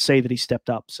well. You could see that he stepped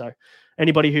up. So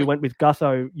anybody who went with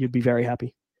Gutho, you'd be very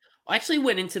happy. I actually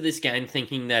went into this game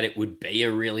thinking that it would be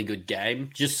a really good game.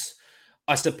 Just,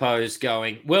 I suppose,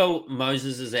 going, well,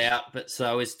 Moses is out, but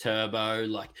so is Turbo.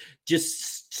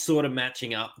 Just sort of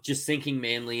matching up. Just thinking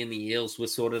Manly and the Eels were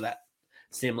sort of that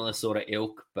similar sort of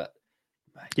ilk. But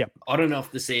I don't know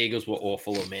if the Sea Eagles were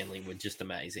awful or Manly were just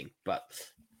amazing. But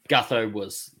Gutho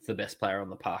was the best player on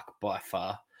the park by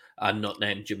far, not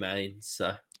named Jermaine.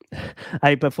 So,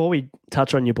 hey, before we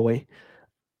touch on your boy,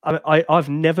 I've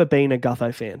never been a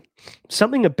Gutho fan.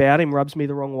 Something about him rubs me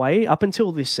the wrong way up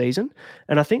until this season.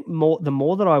 And I think the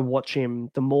more that I watch him,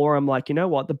 the more I'm like, you know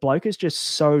what? The bloke is just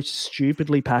so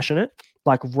stupidly passionate,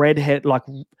 red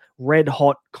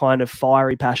hot kind of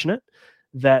fiery passionate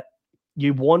that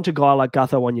you want a guy like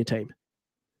Gutho on your team.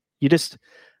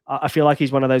 I feel like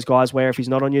he's one of those guys where if he's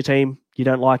not on your team, you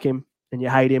don't like him and you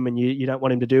hate him and you don't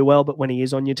want him to do well. But when he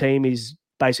is on your team, he's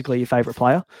basically your favourite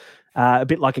player. A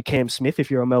bit like a Cam Smith if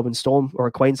you're a Melbourne Storm or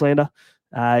a Queenslander.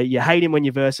 You hate him when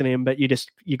you're versing him, but you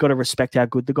got to respect how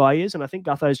good the guy is. And I think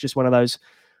Gutho's just one of those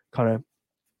kind of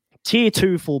tier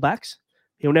 2 fullbacks.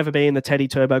 He'll never be in the Teddy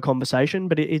Turbo conversation,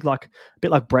 but he's a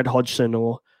bit like Brett Hodgson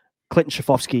or Clinton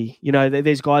Schafofsky.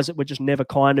 There's guys that were just never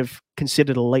kind of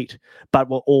considered elite, but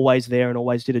were always there and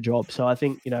always did a job. So I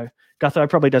think, Gutho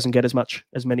probably doesn't get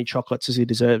as many chocolates as he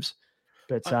deserves.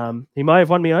 But he may have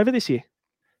won me over this year.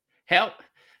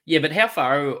 But how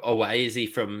far away is he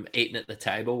from eating at the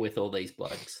table with all these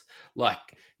blokes?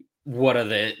 What are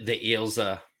the Eels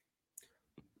are?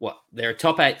 They're a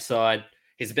top 8 side.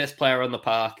 He's the best player on the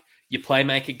park. Your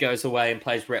playmaker goes away and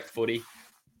plays rep footy,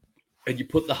 and you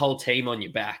put the whole team on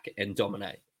your back and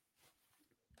dominate.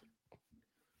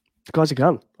 The guy's a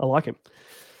gun. I like him.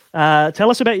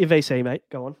 Tell us about your VC, mate.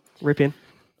 Go on. Rip in.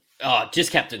 Oh,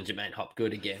 just captain Jermaine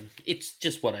Hopgood again. It's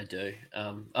just what I do.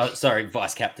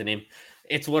 Vice captain him.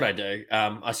 It's what I do.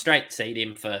 I straight seed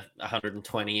him for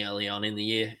 120 early on in the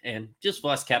year and just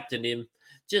vice captained him.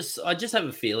 I just have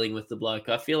a feeling with the bloke.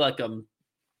 I feel like I'm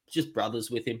just brothers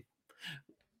with him.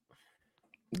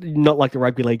 Not like the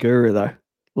rugby league guru, though.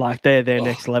 Like they're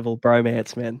next level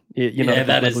bromance, man. You're not at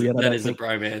that level yet. That is a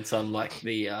bromance. I'm like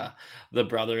the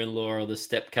brother-in-law or the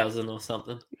step cousin or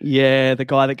something. Yeah, the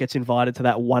guy that gets invited to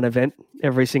that one event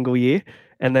every single year,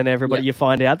 and then you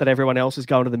find out that everyone else is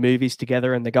going to the movies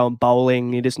together and they're going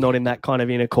bowling. You're just not in that kind of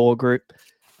inner core group.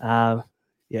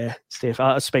 Steph,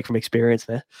 I speak from experience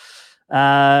there.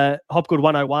 Hopgood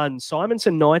 101,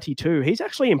 Simonson 92. He's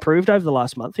actually improved over the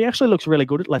last month. He actually looks really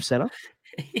good at left centre.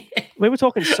 We were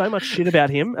talking so much shit about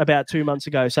him about 2 months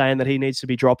ago, saying that he needs to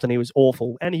be dropped and he was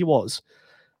awful, and he was.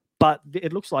 But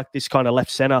it looks like this kind of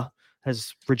left centre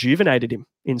has rejuvenated him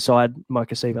inside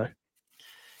Micah Sevo.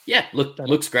 Yeah,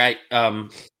 looks great.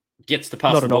 Gets to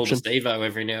pass the ball to Stevo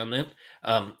every now and then.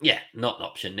 Not an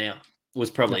option now.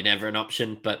 Was probably never an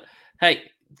option, but hey,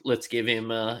 let's give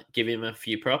him a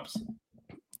few props.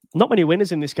 Not many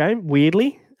winners in this game,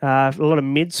 weirdly. A lot of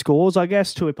mid scores, I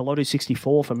guess. Tuipulotu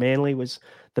 64 for Manly was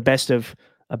the best of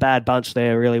a bad bunch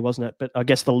there, really, wasn't it? But I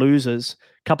guess the losers,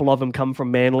 a couple of them come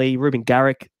from Manly. Ruben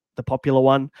Garrick, the popular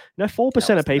one.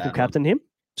 4% of people captain him.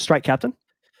 Straight captain.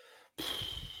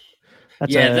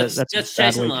 That's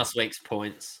chasing last week's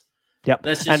points. Yep.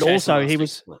 And also he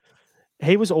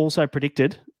was also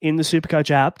predicted in the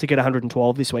Supercoach app to get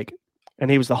 112 this week. And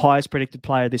he was the highest predicted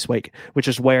player this week, which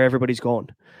is where everybody's gone.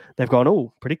 They've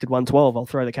gone, predicted 112. I'll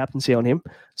throw the captaincy on him.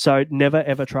 So never,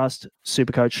 ever trust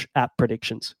Supercoach app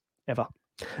predictions, ever.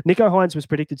 Nico Hines was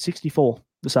predicted 64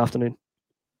 this afternoon.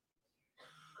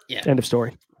 Yeah. End of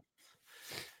story.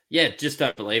 Yeah, just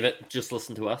don't believe it. Just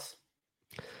listen to us.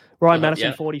 Ryan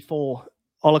Madison, 44.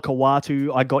 Ola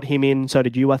Kawatu, I got him in. So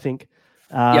did you, I think.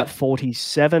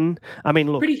 47. I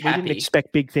mean, look, we didn't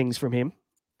expect big things from him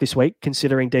this week,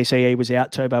 considering DCE was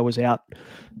out, Turbo was out.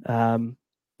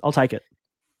 I'll take it.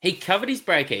 He covered his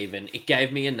break even. It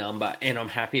gave me a number, and I'm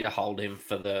happy to hold him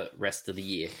for the rest of the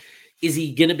year. Is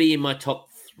he going to be in my top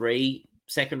 3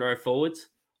 second row forwards?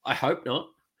 I hope not.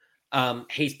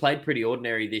 He's played pretty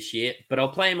ordinary this year, but I'll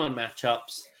play him on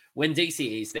matchups. When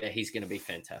DCE's there, he's going to be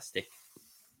fantastic.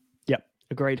 Yep,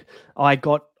 agreed. I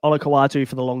got Ola Kawatu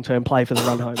for the long-term play for the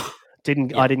run home.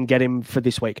 I didn't get him for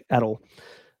this week at all.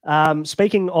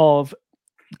 Speaking of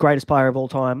greatest player of all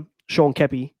time, Sean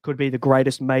Keppie could be the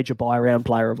greatest major buy round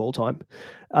player of all time.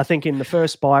 I think in the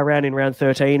first buy round in round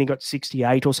 13, he got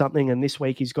 68 or something, and this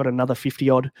week he's got another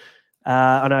 50-odd.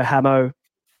 I know Hamo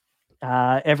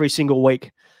every single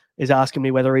week is asking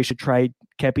me whether he should trade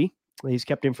Keppie. He's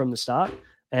kept him from the start,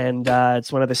 and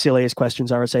it's one of the silliest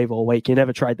questions I receive all week. You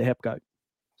never trade the Hep Goat.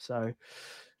 So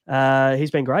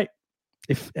he's been great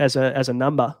as a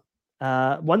number.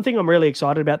 One thing I'm really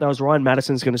excited about, though, is Ryan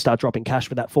Madison's going to start dropping cash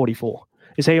for that 44.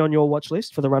 Is he on your watch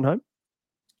list for the run home?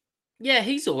 Yeah,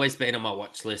 he's always been on my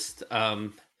watch list.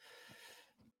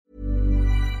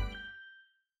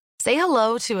 Say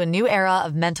hello to a new era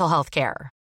of mental health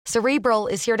care. Cerebral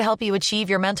is here to help you achieve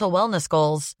your mental wellness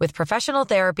goals with professional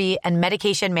therapy and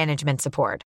medication management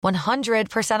support.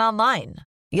 100% online.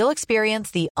 You'll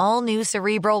experience the all-new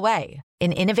Cerebral Way,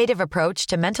 an innovative approach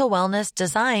to mental wellness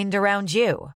designed around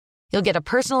you. You'll get a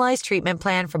personalized treatment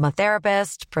plan from a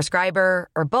therapist, prescriber,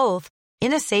 or both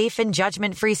in a safe and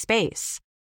judgment-free space.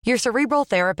 Your Cerebral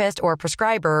therapist or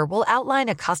prescriber will outline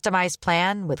a customized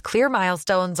plan with clear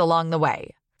milestones along the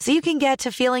way, so you can get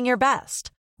to feeling your best.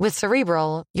 With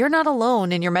Cerebral, you're not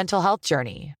alone in your mental health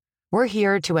journey. We're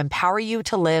here to empower you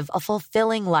to live a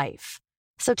fulfilling life.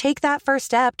 So take that first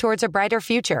step towards a brighter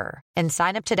future and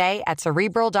sign up today at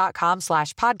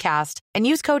Cerebral.com/podcast and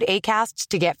use code ACAST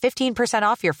to get 15%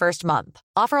 off your first month.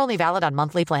 Offer only valid on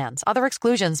monthly plans. Other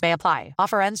exclusions may apply.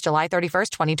 Offer ends July 31st,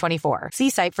 2024.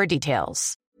 See site for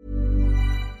details.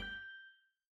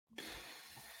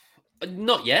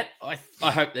 Not yet.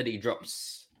 I hope that he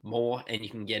drops more and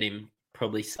you can get him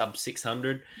probably sub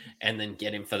 600 and then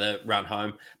get him for the run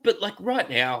home. But like right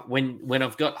now, when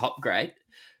I've got Hop great,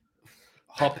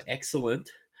 Hop excellent,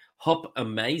 Hop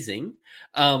amazing,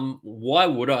 why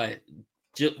would I?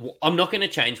 I'm not going to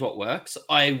change what works.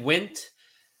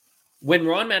 When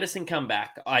Ryan Madison come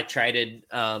back, I traded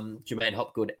Jermaine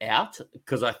Hopgood out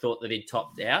because I thought that he'd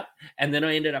topped out, and then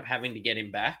I ended up having to get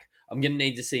him back. I'm going to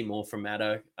need to see more from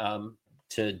Maddo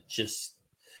to just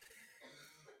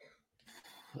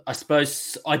I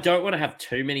suppose I don't want to have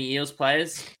too many Eels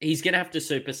players. He's going to have to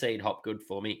supersede Hopgood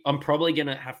for me. I'm probably going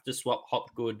to have to swap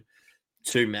Hopgood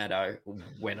to Maddo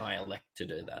when I elect to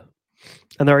do that.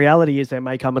 And the reality is there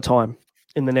may come a time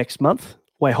in the next month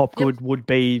where Hopgood would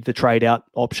be the trade out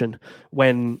option.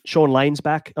 When Sean Lane's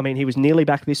back, I mean, he was nearly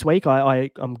back this week. I'm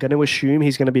going to assume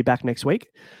he's going to be back next week.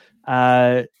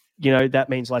 That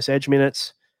means less edge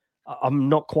minutes. I'm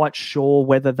not quite sure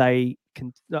whether they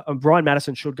can. Ryan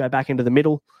Madison should go back into the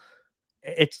middle.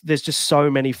 There's just so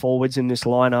many forwards in this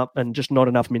lineup and just not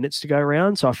enough minutes to go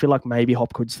around. So I feel like maybe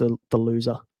Hopgood's the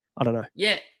loser. I don't know.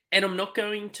 Yeah, and I'm not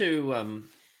going to.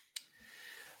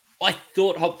 I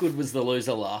thought Hopgood was the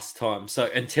loser last time, so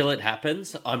until it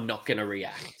happens, I'm not going to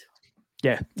react.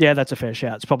 Yeah, that's a fair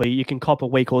shout. It's probably you can cop a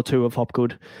week or two of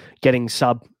Hopgood getting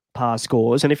subpar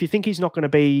scores, and if you think he's not going to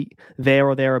be there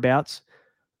or thereabouts,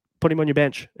 put him on your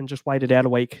bench and just wait it out a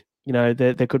week.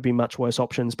 There could be much worse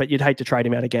options, but you'd hate to trade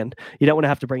him out again. You don't want to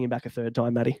have to bring him back a third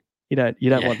time, Matty. You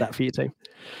don't want that for your team.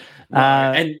 No,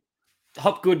 and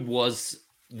Hopgood was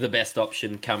the best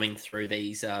option coming through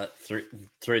these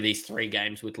through these 3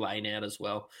 games with Lane out as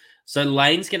well. So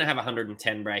Lane's going to have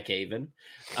 110 break even.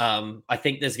 I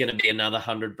think there's going to be another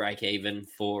 100 break even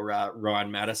for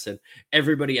Ryan Madison.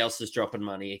 Everybody else is dropping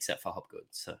money except for Hopgood.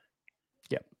 So,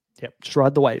 yep, just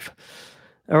ride the wave.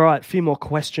 All right, a few more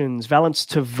questions. Valence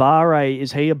Tavare,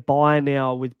 is he a buy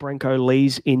now with Brenko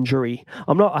Lee's injury?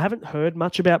 I haven't heard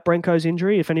much about Brenko's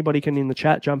injury. If anybody can in the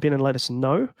chat jump in and let us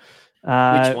know.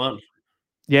 Which one?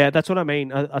 Yeah, that's what I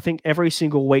mean. I think every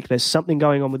single week there's something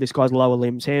going on with this guy's lower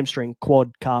limbs, hamstring,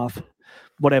 quad, calf,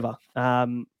 whatever.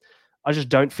 I just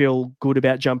don't feel good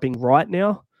about jumping right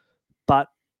now. But,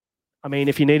 I mean,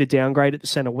 if you need a downgrade at the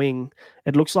centre wing,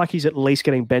 it looks like he's at least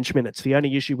getting bench minutes. The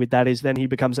only issue with that is then he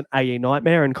becomes an AE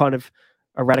nightmare and kind of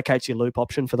eradicates your loop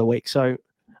option for the week. So,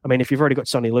 I mean, if you've already got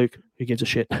Sonny Luke, who gives a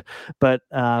shit? But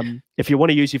if you want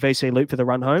to use your VC loop for the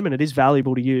run home, and it is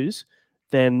valuable to use,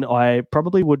 then I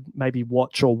probably would maybe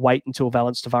watch or wait until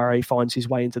Valence Tavare finds his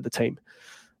way into the team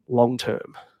long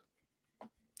term.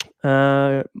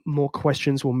 More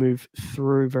questions we'll move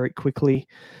through very quickly.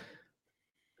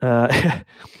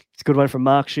 It's a good one from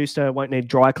Mark Schuster. Won't need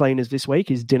dry cleaners this week.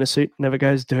 His dinner suit never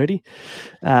goes dirty.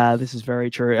 This is very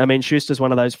true. I mean, Schuster's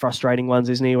one of those frustrating ones,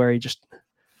 isn't he, where he's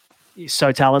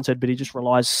so talented, but he just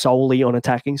relies solely on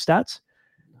attacking stats.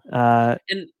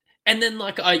 And then,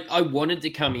 like, I wanted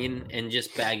to come in and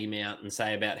just bag him out and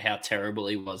say about how terrible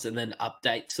he was. And then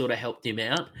Update sort of helped him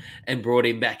out and brought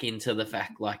him back into the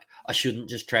fact, like, I shouldn't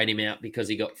just trade him out because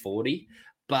he got 40.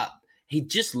 But he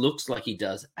just looks like he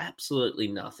does absolutely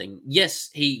nothing.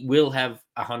 Yes, he will have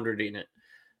 100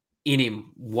 in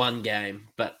him one game,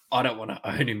 but I don't want to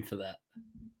own him for that.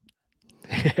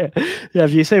 Yeah,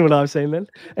 have you seen what I've seen then?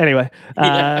 Anyway,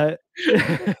 what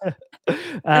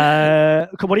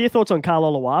are your thoughts on Carl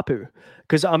Oluwapu?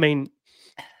 Because I mean,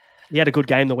 he had a good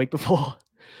game the week before,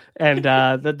 and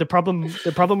the problem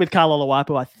with Carl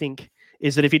Oluwapu, I think,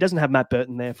 is that if he doesn't have Matt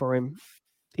Burton there for him,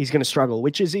 he's going to struggle,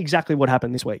 which is exactly what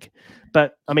happened this week.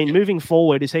 But I mean, moving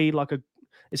forward, is he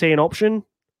an option?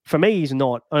 For me, he's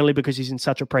not, only because he's in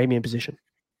such a premium position.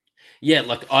 Yeah,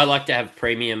 like I like to have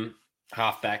premium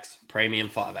halfbacks, premium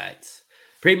 5'8",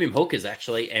 premium hookers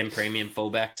actually, and premium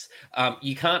fullbacks.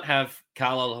 You can't have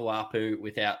Carl Oluwapu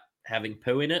without having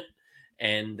poo in it,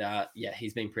 and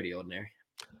he's been pretty ordinary.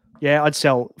 Yeah, I'd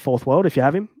sell Fourth World if you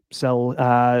have him. Sell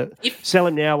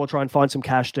him now. We'll try and find some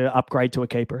cash to upgrade to a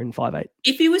keeper in 5'8".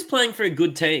 If he was playing for a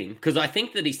good team, because I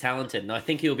think that he's talented and I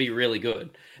think he'll be really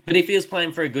good. But if he was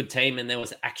playing for a good team and there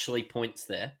was actually points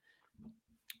there,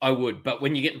 I would. But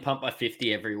when you're getting pumped by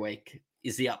 50 every week,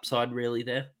 is the upside really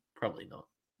there? Probably not.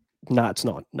 No, it's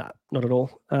not. No, not at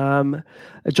all.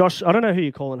 Josh, I don't know who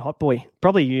you're calling hot boy.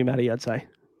 Probably you, Matty, I'd say.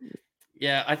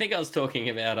 Yeah, I think I was talking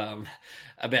about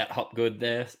Hopgood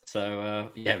there. So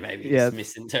maybe it's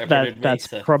misinterpreted me. That's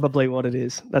probably what it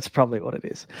is.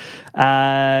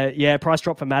 Price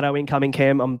drop for Matto incoming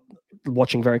Cam. I'm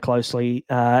watching very closely.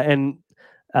 And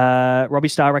Robbie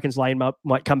Starr reckons Lane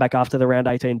might come back after the round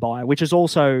 18 bye, which is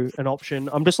also an option.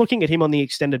 I'm just looking at him on the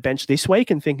extended bench this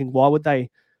week and thinking, why would they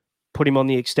put him on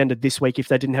the extended this week if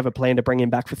they didn't have a plan to bring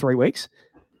him back for 3 weeks?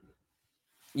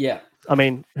 Yeah. I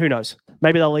mean, who knows?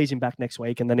 Maybe they'll ease him back next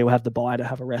week and then he'll have the bye to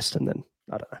have a rest and then,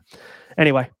 I don't know.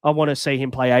 Anyway, I want to see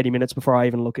him play 80 minutes before I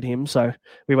even look at him, so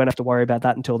we won't have to worry about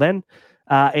that until then.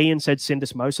 Ian said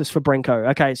syndesmosis for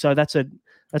Brenko. Okay, so that's a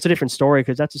different story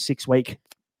because that's a 6-week,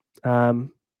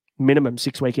 minimum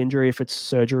 6-week injury if it's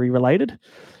surgery related.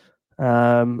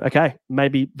 Okay,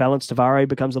 maybe Valence Tavare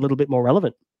becomes a little bit more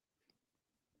relevant.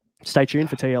 Stay tuned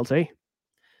for TLT.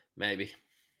 Maybe.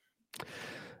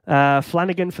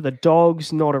 Flanagan for the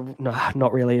Dogs,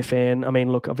 not really a fan. I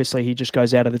mean, look, obviously he just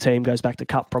goes out of the team, goes back to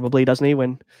Cup probably, doesn't he,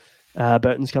 when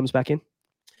Burton's comes back in?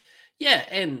 Yeah,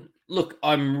 and look,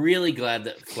 I'm really glad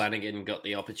that Flanagan got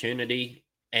the opportunity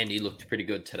and he looked pretty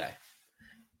good today.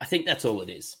 I think that's all it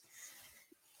is.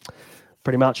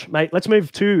 Pretty much. Mate, let's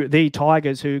move to the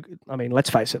Tigers who, I mean, let's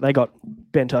face it, they got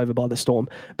bent over by the Storm.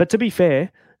 But to be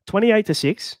fair,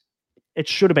 28-6, it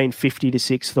should have been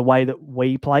 50-6 the way that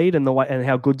we played and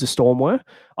how good the Storm were.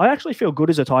 I actually feel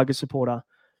good as a Tigers supporter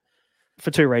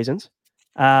for two reasons.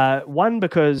 One,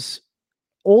 because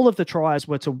all of the tries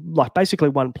were to basically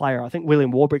one player. I think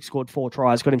William Warbrick scored 4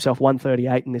 tries, got himself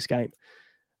 138 in this game.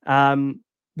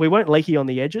 We weren't leaky on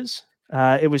the edges.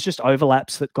 It was just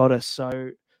overlaps that got us.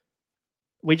 So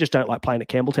we just don't like playing at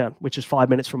Campbelltown, which is 5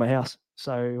 minutes from my house.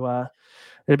 So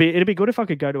it'd be good if I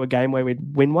could go to a game where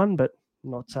we'd win one, but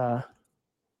not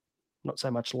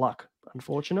so much luck,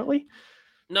 unfortunately.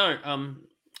 No,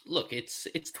 look, it's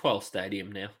 12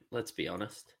 Stadium now. Let's be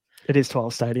honest. It is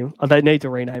 12 Stadium. They need to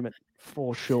rename it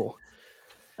for sure.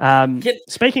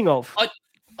 Speaking of,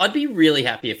 I'd be really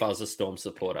happy if I was a Storm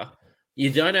supporter. You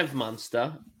don't have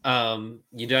Munster,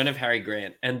 you don't have Harry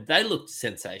Grant, and they looked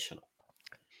sensational.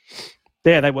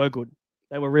 Yeah, they were good.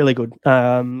 They were really good.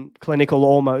 Clinical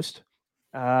almost.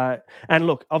 And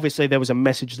look, obviously there was a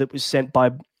message that was sent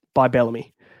by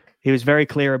Bellamy. He was very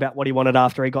clear about what he wanted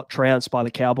after he got trounced by the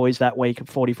Cowboys that week at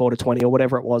 44-20 or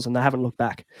whatever it was, and they haven't looked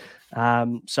back.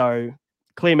 So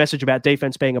clear message about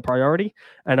defense being a priority,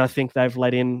 and I think they've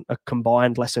let in a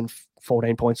combined less than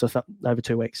 14 points over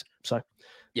 2 weeks. So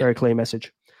very clear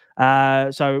message.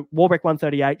 So Warbrick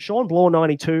 138, Sean Blaw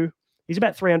 92. He's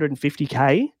about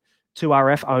 350K to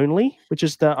RF only, which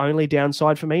is the only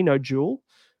downside for me. No dual.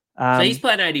 So he's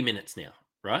playing 80 minutes now,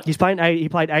 right? He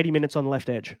played 80 minutes on the left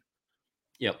edge.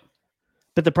 Yep.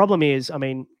 But the problem is, I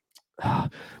mean,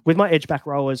 with my edge back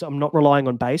rowers, I'm not relying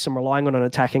on base. I'm relying on an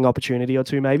attacking opportunity or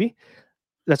two, maybe.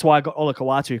 That's why I got Ola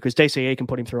Kawatu, because DCE can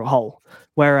put him through a hole.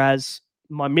 Whereas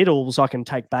my middles, I can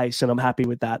take base, and I'm happy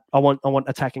with that. I want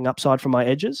attacking upside from my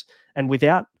edges, and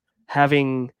without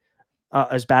having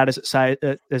as bad as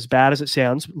it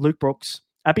sounds, Luke Brooks,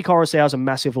 Api Coruscant is a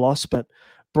massive loss, but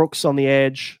Brooks on the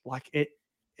edge, it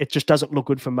just doesn't look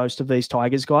good for most of these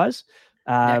Tigers guys.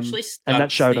 And that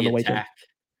showed on the weekend.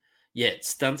 Yeah, it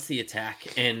stunts the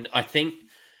attack. And I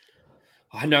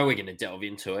know we're going to delve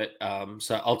into it.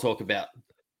 So I'll talk about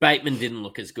Bateman didn't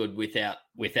look as good without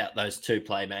those two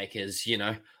playmakers. You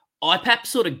know, IPAP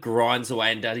sort of grinds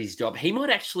away and does his job. He might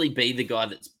actually be the guy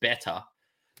that's better.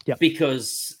 Yep.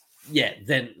 Because,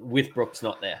 then with Brooks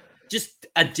not there. Just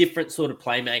a different sort of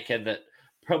playmaker that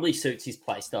probably suits his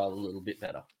play style a little bit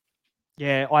better.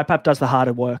 Yeah, IPAP does the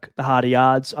harder work, the harder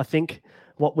yards. I think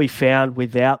what we found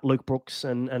without Luke Brooks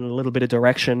and a little bit of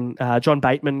direction, John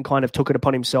Bateman kind of took it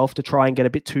upon himself to try and get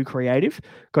a bit too creative,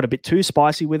 got a bit too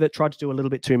spicy with it, tried to do a little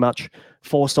bit too much,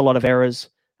 forced a lot of errors.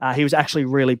 He was actually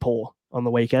really poor on the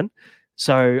weekend.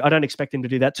 So I don't expect him to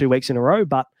do that 2 weeks in a row,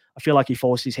 but I feel like he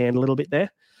forced his hand a little bit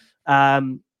there.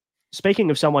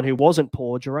 Speaking of someone who wasn't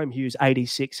poor, Jerome Hughes,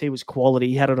 86. He was quality.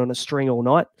 He had it on a string all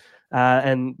night.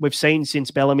 And we've seen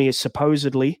since Bellamy has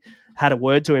supposedly had a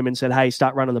word to him and said, hey,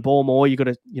 start running the ball more. You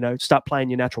got to, start playing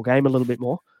your natural game a little bit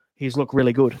more. He's looked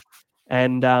really good.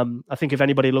 And I think if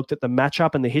anybody looked at the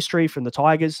matchup and the history from the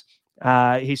Tigers,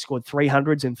 he scored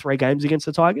 300s in 3 games against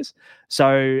the Tigers.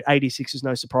 So 86 is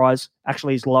no surprise.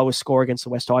 Actually, his lowest score against the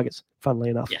West Tigers,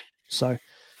 funnily enough. Yeah. So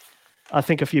I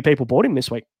think a few people bought him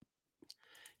this week.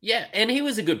 Yeah, and he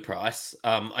was a good price.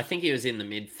 I think he was in the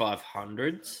mid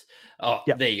 500s. Oh,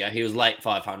 yep. There you go. He was late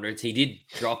 500s. He did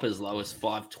drop as low as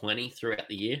 520 throughout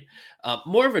the year.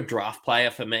 More of a draft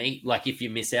player for me. Like if you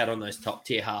miss out on those top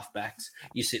tier halfbacks,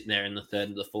 you're sitting there in the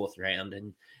 3rd or the 4th round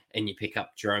and you pick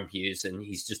up Jerome Hughes and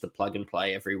he's just a plug and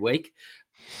play every week.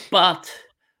 But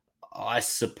I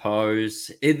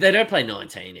suppose they don't play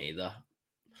 19 either.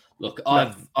 Look,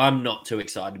 no. I'm not too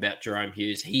excited about Jerome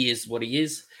Hughes. He is what he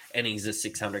is, and he's a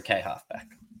 600K halfback.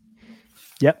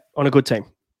 Yep, on a good team.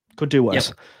 Could do worse.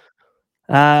 Yep.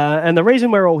 And the reason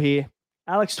we're all here,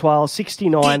 Alex Twile,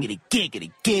 69.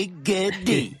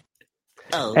 Giggity.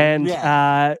 Oh,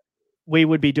 and we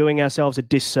would be doing ourselves a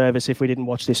disservice if we didn't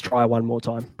watch this try one more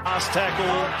time. Last tackle,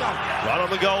 right on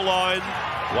the goal line.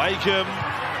 Wakeham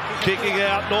kicking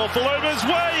out Northaluma's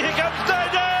way. Here comes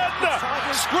Dayden.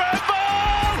 Scramble!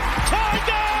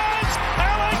 Tigers!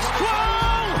 Alex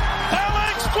Twile!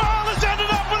 Alex Twile has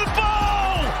ended up with a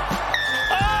ball!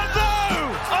 Oh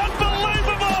no!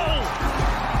 Unbelievable!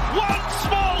 One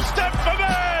small step for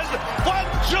man! One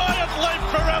giant leap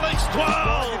for Alex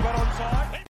Twile!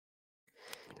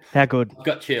 How good.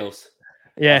 Got chills.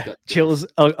 Yeah, got chills.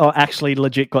 Oh, actually,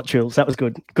 legit got chills. That was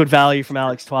good. Good value from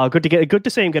Alex Twile. Good to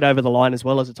see him get over the line as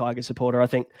well as a Tiger supporter. I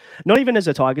think not even as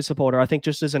a Tiger supporter. I think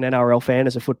just as an NRL fan,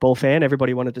 as a football fan,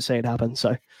 everybody wanted to see it happen.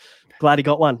 So glad he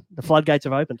got one. The floodgates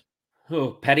have opened. Oh,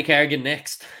 Paddy Carrigan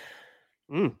next.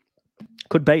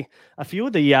 Could be. A few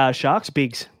of the Sharks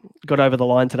bigs got over the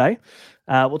line today.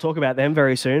 We'll talk about them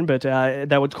very soon, but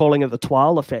they were calling it the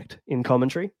Twile effect in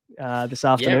commentary this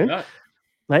afternoon. Yeah, right.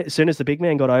 Mate, as soon as the big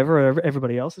man got over,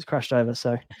 everybody else has crashed over.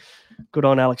 So good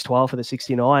on Alex Twile for the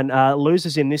 69.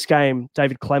 Losers in this game,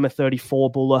 David Clemmer,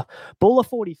 34, Buller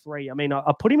 43. I mean,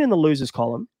 I put him in the losers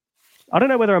column. I don't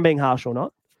know whether I'm being harsh or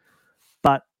not,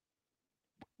 but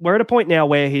we're at a point now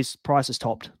where his price is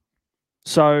topped.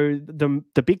 So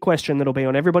the big question that'll be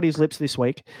on everybody's lips this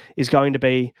week is going to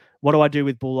be, what do I do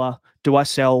with Buller? Do I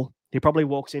sell? He probably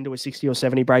walks into a 60 or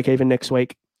 70 break even next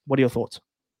week. What are your thoughts?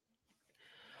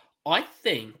 I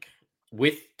think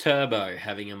with Turbo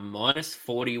having a minus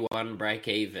 41 break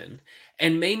even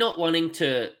and me not wanting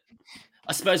to,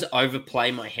 I suppose, overplay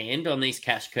my hand on these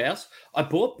cash cows, I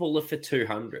bought Buller for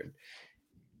 200.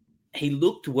 He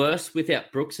looked worse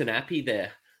without Brooks and Appy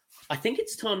there. I think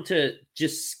it's time to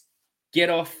just get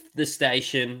off the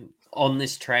station on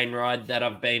this train ride that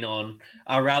I've been on,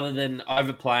 rather than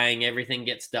overplaying. Everything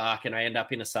gets dark and I end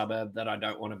up in a suburb that I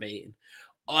don't want to be in.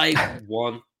 I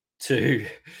want to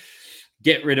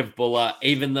get rid of Buller,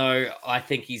 even though I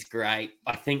think he's great.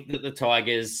 I think that the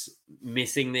Tigers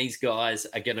missing these guys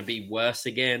are going to be worse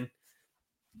again.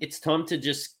 It's time to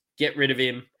just get rid of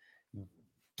him.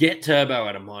 Get Turbo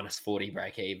at a minus 40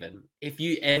 break even. If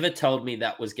you ever told me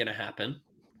that was going to happen,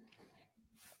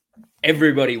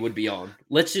 everybody would be on.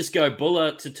 Let's just go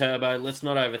Buller to Turbo. Let's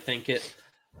not overthink it.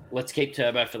 Let's keep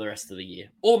Turbo for the rest of the year.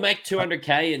 Or make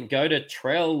 200K and go to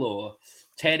Trell or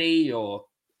Teddy or,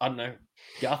 I don't know,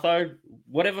 Gutho,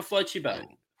 whatever floats your boat.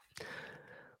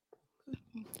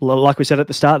 Like we said at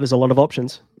the start, there's a lot of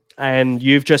options. And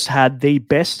you've just had the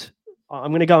best,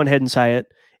 I'm going to go ahead and say it,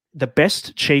 the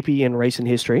best cheapie in recent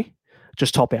history,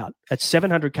 just top out. At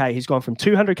 700K, he's gone from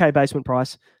 200K basement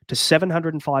price to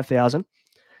 705,000.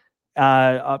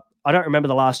 I don't remember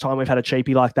the last time we've had a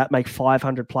cheapie like that make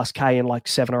 500 plus K in like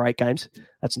 7 or 8 games.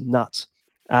 That's nuts.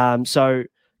 So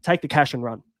take the cash and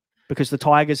run, because the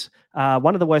Tigers are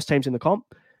one of the worst teams in the comp.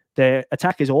 Their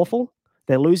attack is awful.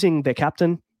 They're losing their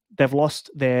captain. They've lost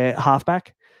their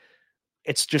halfback.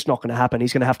 It's just not going to happen.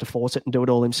 He's going to have to force it and do it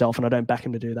all himself, and I don't back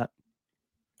him to do that.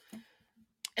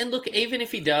 And look, even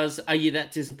if he does, are you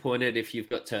that disappointed if you've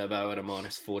got Turbo at a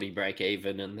minus 40 break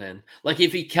even, and then, like,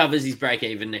 if he covers his break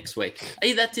even next week, are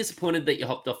you that disappointed that you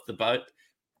hopped off the boat?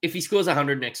 If he scores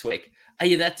 100 next week, are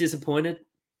you that disappointed?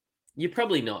 You're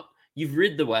probably not. You've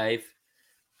rid the wave.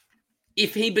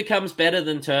 If he becomes better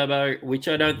than Turbo, which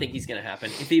I don't think is going to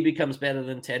happen, if he becomes better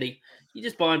than Teddy, you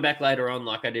just buy him back later on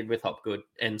like I did with Hopgood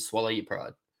and swallow your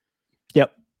pride.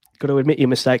 Yep. Got to admit your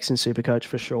mistakes in Supercoach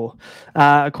for sure.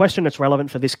 A question that's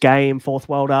relevant for this game, Fourth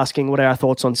World asking what are our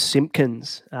thoughts on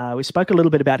Simpkins. We spoke a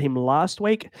little bit about him last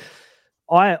week.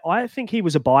 I think he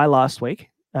was a buy last week.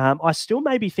 I still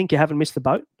maybe think you haven't missed the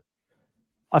boat.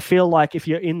 I feel like if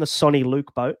you're in the Sonny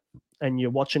Luke boat and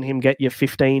you're watching him get your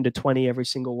 15 to 20 every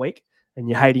single week and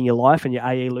you're hating your life and your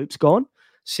AE loop's gone,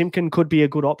 Simpkin could be a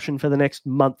good option for the next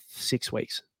month, 6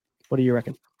 weeks. What do you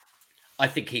reckon? I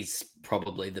think he's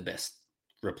probably the best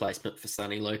replacement for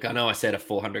Sonny Luke. I know I said a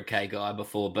 400K guy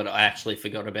before, but I actually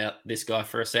forgot about this guy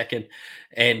for a second,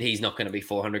 and he's not going to be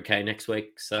 400K next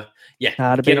week. So,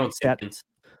 yeah, get on Simpkins.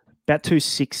 About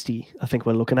 260, I think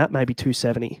we're looking at, maybe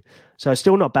 270. So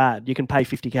still not bad. You can pay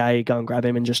 50K, go and grab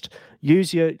him and just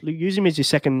use him as your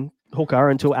second hooker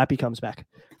until Appy comes back,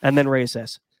 and then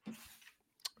reassess.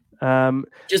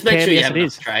 Just make sure you have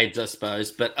enough trades, I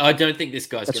suppose. But I don't think this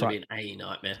guy's going to be an AE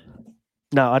nightmare.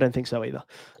 No, I don't think so either.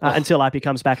 Until Appy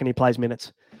comes back and he plays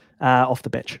minutes off the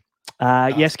bench.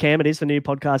 Yes, Cam, it is the new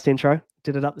podcast intro.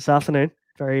 Did it up this afternoon.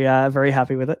 Very, very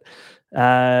happy with it.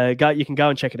 You can go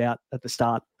and check it out at the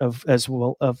start of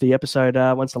the episode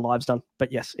once the live's done.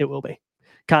 But yes, it will be.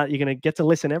 You're going to get to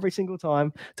listen every single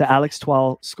time to Alex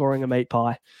Twile scoring a meat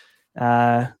pie.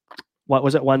 What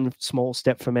was it? One small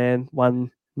step for man,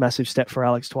 one massive step for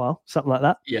Alex Twile, something like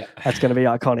that. Yeah, that's going to be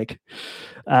iconic.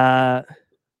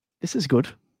 This is good.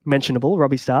 Mentionable,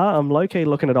 Robbie Starr. I'm low-key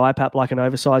looking at IPAP like an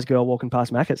oversized girl walking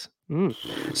past Macca's.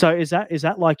 So is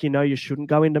that like, you shouldn't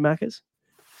go into Macca's,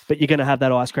 but you're going to have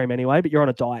that ice cream anyway, but you're on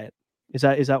a diet? Is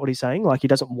that what he's saying? Like he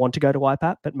doesn't want to go to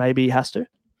IPAP, but maybe he has to?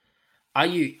 Are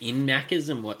you in Macca's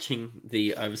and watching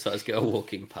the oversized girl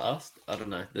walking past? I don't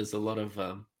know. There's a lot of...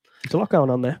 There's a lot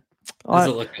going on there. There's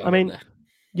a lot going on there.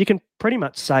 You can pretty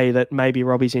much say that maybe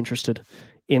Robbie's interested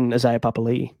in Isaiah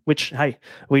Papali'i, which, hey,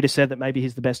 we just said that maybe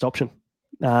he's the best option.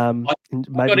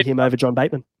 Maybe him over John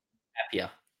Bateman.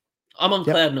 Happier. I'm on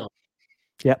cloud nine.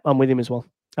 Yeah, I'm with him as well.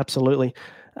 Absolutely.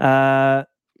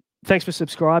 Thanks for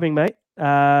subscribing, mate.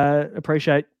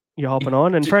 Appreciate you hopping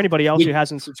on. And for anybody else who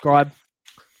hasn't subscribed,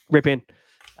 rip in.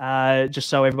 Just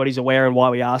so everybody's aware and why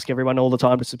we ask everyone all the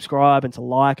time to subscribe and to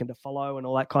like and to follow and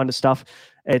all that kind of stuff.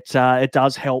 It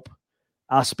does help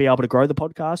us be able to grow the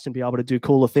podcast and be able to do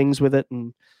cooler things with it.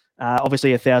 And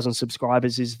obviously 1,000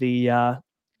 subscribers is the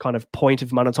kind of point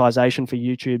of monetization for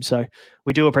YouTube. So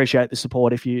we do appreciate the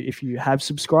support if you have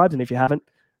subscribed, and if you haven't,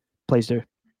 please do.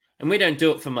 And we don't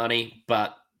do it for money,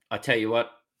 but I tell you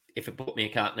what, if it bought me a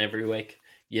carton every week,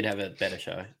 you'd have a better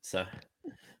show. So,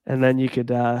 and then you could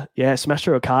smash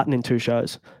through a carton in 2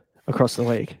 shows across the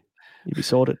week. You'd be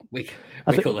sorted. We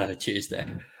call that a Tuesday.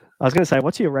 I was going to say,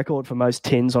 what's your record for most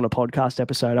tins on a podcast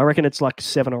episode? I reckon it's like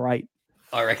 7 or 8.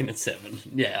 I reckon it's 7.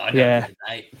 Yeah, I know. It's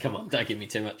 8. Come on, don't give me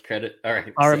too much credit. I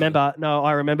reckon.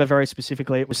 I remember very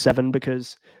specifically it was 7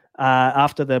 because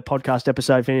after the podcast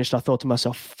episode finished, I thought to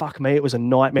myself, "Fuck me, it was a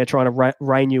nightmare trying to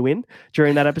rein you in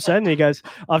during that episode." And he goes,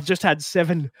 "I've just had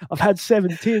 7. I've had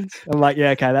 7 tins." I'm like,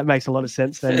 "Yeah, okay, that makes a lot of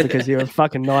sense then because you're a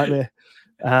fucking nightmare."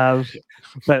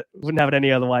 But wouldn't have it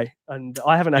any other way. And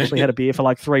I haven't actually had a beer for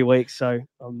like 3 weeks, so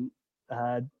I'm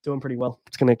doing pretty well.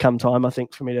 It's going to come time, I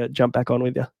think, for me to jump back on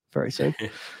with you very soon.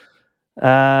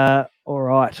 All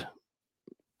right.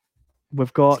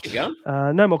 We've got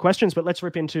no more questions, but let's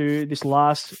rip into this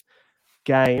last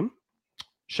game.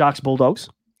 Sharks Bulldogs.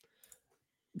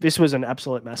 This was an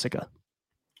absolute massacre.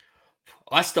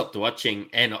 I stopped watching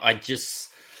and I just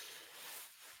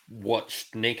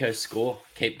watched Nico score,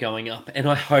 keep going up, and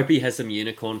I hope he has some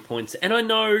unicorn points. And I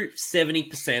know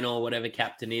 70% or whatever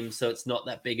captain him, so it's not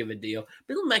that big of a deal.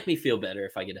 But it'll make me feel better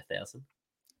if I get 1,000.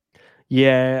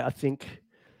 Yeah,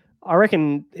 I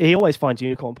reckon he always finds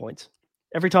unicorn points.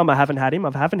 Every time I haven't had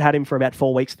him for about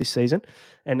 4 weeks this season.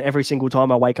 And every single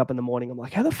time I wake up in the morning, I'm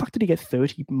like, how the fuck did he get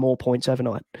 30 more points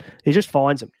overnight? He just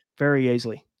finds them very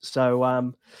easily. So,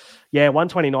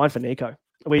 129 for Nico.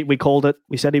 We called it.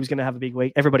 We said he was going to have a big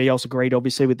week. Everybody else agreed,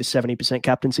 obviously, with the 70%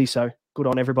 captaincy. So good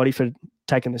on everybody for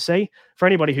taking the C. For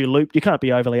anybody who looped, you can't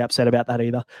be overly upset about that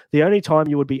either. The only time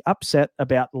you would be upset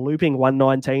about looping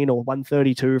 119 or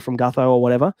 132 from Gutho or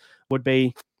whatever would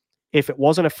be if it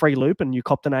wasn't a free loop and you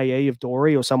copped an AE of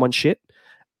Dory or someone shit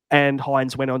and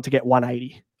Hines went on to get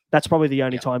 180. That's probably the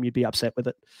only time you'd be upset with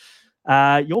it.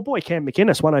 Your boy Cam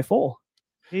McInnes, 104.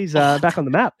 He's back on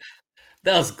the map.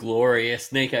 That was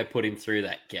glorious. Nico put him through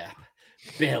that gap.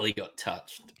 Barely got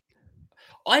touched.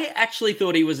 I actually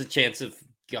thought he was a chance of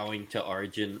going to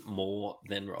Origin more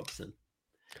than Robson.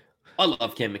 I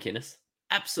love Cam McInnes.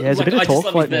 Absolutely. I just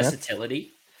love his versatility.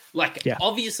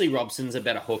 Obviously Robson's a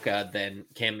better hooker than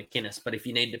Cam McInnes, but if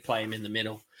you need to play him in the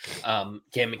middle, Cam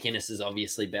McInnes is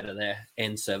obviously better there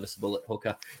and serviceable at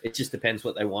hooker. It just depends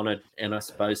what they wanted, and I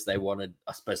suppose they wanted,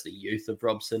 the youth of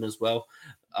Robson as well.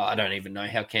 I don't even know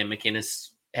how old Cam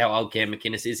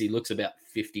McInnes is. He looks about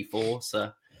 54,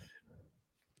 so.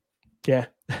 Yeah.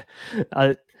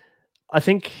 I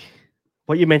think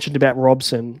what you mentioned about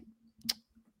Robson,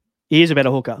 he is a better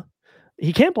hooker.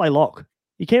 He can't play lock.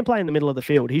 He can't play in the middle of the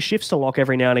field. He shifts to lock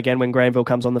every now and again when Granville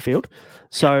comes on the field.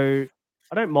 So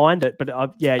I don't mind it, but you're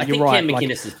right. Cam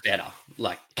McInnes is better.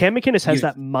 Cam McInnes has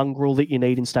that mongrel that you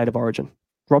need in State of Origin.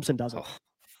 Robson doesn't.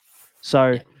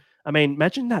 So, I mean,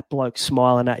 imagine that bloke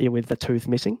smiling at you with the tooth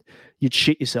missing. You'd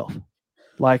shit yourself.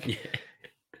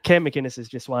 Cam McInnes is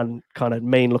just one kind of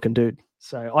mean-looking dude.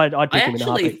 So I'd pick him in a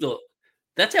heartbeat. I actually thought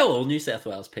that's how all New South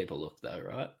Wales people look, though,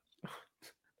 right?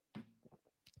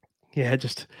 Yeah,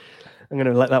 I'm going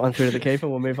to let that one through to the keeper.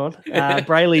 We'll move on.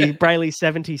 Brayley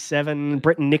 77.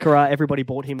 Britton Nickera, everybody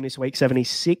bought him this week,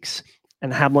 76.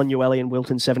 And Hamlin, Ueli, and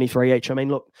Wilton, 73 each. I mean,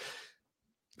 look,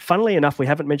 funnily enough, we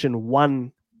haven't mentioned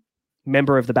one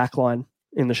member of the backline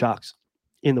in the Sharks,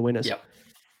 in the winners. Yep.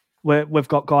 We've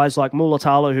got guys like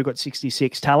Mulatalo who got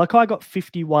 66. Talakai got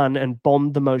 51 and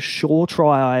bombed the most sure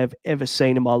try I have ever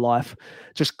seen in my life.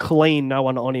 Just clean, no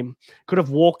one on him. Could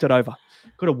have walked it over.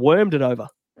 Could have wormed it over.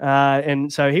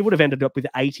 And so he would have ended up with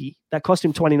 80. That cost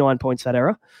him 29 points, that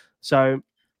error. So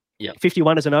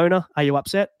 51 as an owner. Are you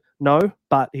upset? No,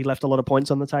 but he left a lot of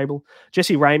points on the table.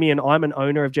 Jesse Ramian, I'm an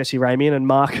owner of Jesse Ramian, and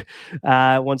Mark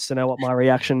wants to know what my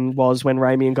reaction was when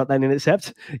Ramian got that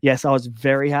intercept. Yes, I was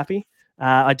very happy.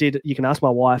 I did. You can ask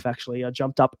my wife, actually. I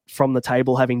jumped up from the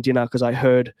table having dinner because I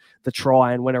heard the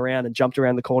try and went around and jumped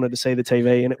around the corner to see the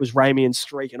TV, and it was Ramian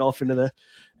streaking off into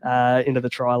the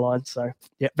try line. So,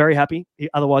 yeah, very happy.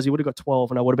 Otherwise, he would have got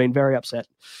 12, and I would have been very upset.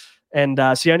 And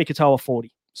Sione Katoa,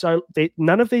 40. So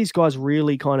none of these guys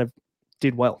really kind of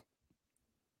did well.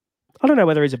 I don't know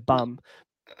whether he's a bum.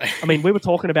 I mean, we were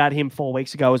talking about him 4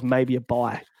 weeks ago as maybe a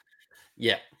buy.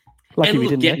 Yeah. Lucky and we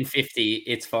look, didn't. getting 50,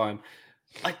 it's fine.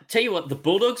 I tell you what, the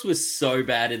Bulldogs was so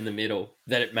bad in the middle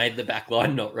that it made the back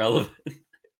line not relevant.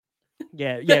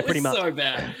 Yeah, pretty much. So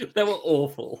bad. They were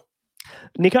awful.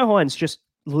 Nico Hines just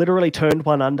literally turned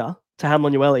one under to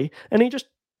Hamlin-Ueli, and he just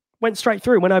went straight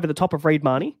through, went over the top of Reid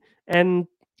Marnie, and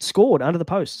scored under the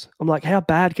posts. I'm like, how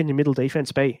bad can your middle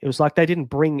defense be? It was like they didn't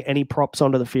bring any props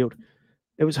onto the field.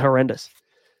 It was horrendous.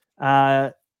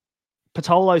 Patolo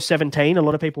 17. A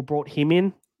lot of people brought him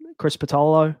in. Chris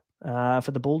Patolo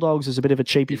for the Bulldogs is a bit of a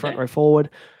cheapy front row forward.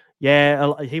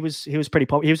 Yeah, he was pretty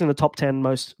popular. He was in the top 10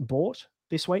 most bought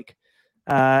this week,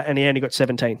 and he only got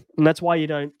 17. And that's why you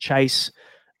don't chase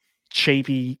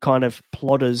cheapy kind of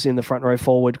plodders in the front row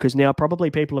forward, because now probably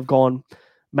people have gone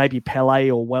maybe Pele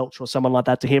or Welch or someone like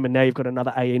that to him, and now you've got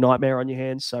another AE nightmare on your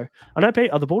hands. So I know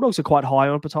the Bulldogs are quite high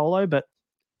on Patolo, but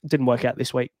it didn't work out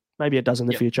this week. Maybe it does in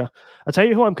the future. I'll tell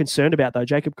you who I'm concerned about, though,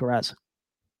 Jacob Carraz.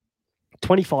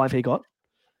 25 he got.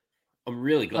 I'm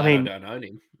really glad I don't own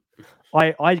him.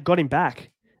 I got him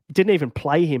back. Didn't even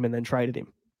play him and then traded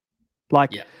him. I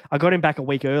got him back a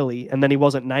week early, and then he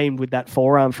wasn't named with that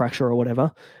forearm fracture or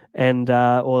whatever, and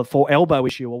or for elbow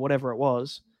issue or whatever it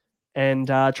was, and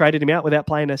traded him out without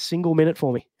playing a single minute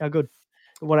for me. How good.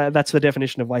 That's the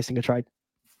definition of wasting a trade.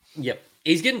 Yep.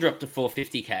 He's getting dropped to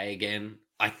 450k again.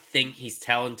 I think he's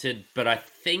talented, but I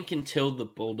think until the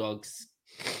Bulldogs,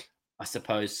 I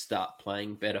suppose, start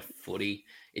playing better footy,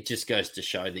 it just goes to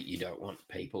show that you don't want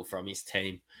people from his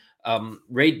team.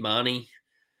 Reid Marnie,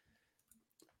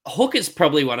 hooker's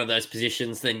probably one of those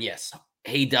positions. Then yes,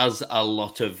 he does a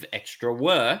lot of extra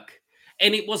work,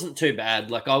 and it wasn't too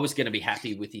bad. Like, I was going to be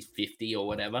happy with his 50 or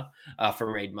whatever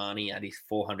for Reid Marnie at his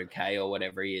 400k or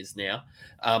whatever he is now.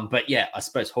 But yeah, I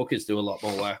suppose hookers do a lot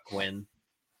more work when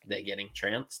they're getting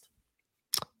trounced.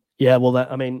 Yeah, well,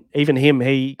 even him,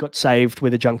 he got saved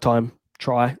with a junk time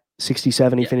try.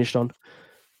 67 he finished on.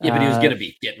 Yeah, but he was going to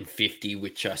be getting 50,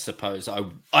 which I suppose I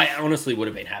honestly would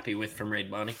have been happy with from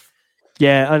Reid Marnie.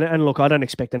 Yeah, and look, I don't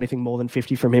expect anything more than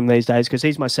 50 from him these days, because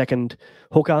he's my second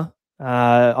hooker.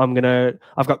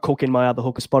 I've got Cook in my other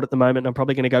hooker spot at the moment. I'm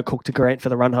probably going to go Cook to Grant for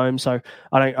the run home. So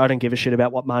I don't give a shit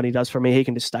about what Marnie does for me. He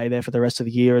can just stay there for the rest of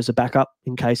the year as a backup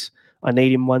in case I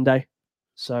need him one day.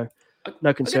 So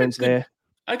no concerns there.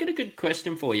 I got a good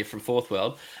question for you from Fourth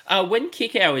World. When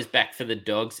Kickow is back for the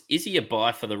Dogs, is he a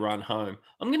buy for the run home?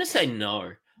 I'm going to say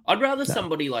no. I'd rather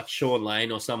somebody like Sean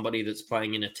Lane or somebody that's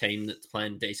playing in a team that's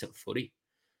playing decent footy.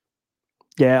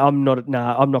 Yeah, I'm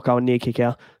not going near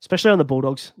Kickow, especially on the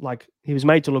Bulldogs. Like, he was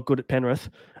made to look good at Penrith.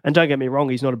 And don't get me wrong,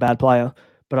 he's not a bad player.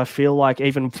 But I feel like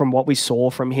even from what we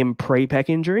saw from him pre-Peck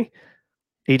injury,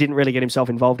 he didn't really get himself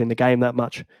involved in the game that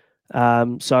much.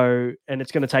 And it's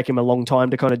going to take him a long time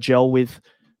to kind of gel with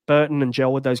Burton and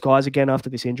gel with those guys again after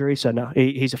this injury. So no,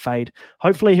 he's a fade.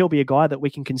 Hopefully he'll be a guy that we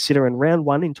can consider in round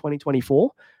 1 in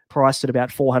 2024, priced at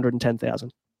about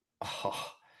 410,000.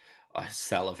 Oh, I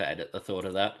salivate at the thought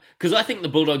of that, because I think the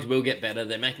Bulldogs will get better.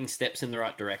 They're making steps in the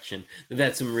right direction. They've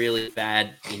had some really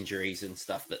bad injuries and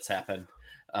stuff that's happened.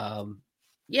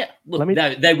 Look,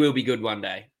 they will be good one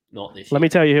day, not this year. Let me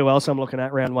tell you who else I'm looking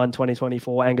at round 1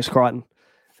 2024, Angus Crichton,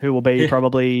 who will be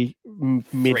probably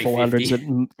mid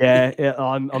 400s.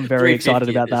 I'm very excited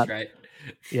about that. Right.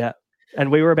 Yeah.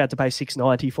 And we were about to pay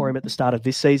 $690 for him at the start of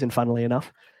this season, funnily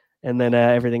enough. And then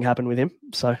everything happened with him.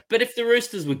 So, but if the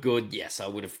Roosters were good, yes, I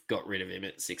would have got rid of him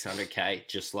at 600k,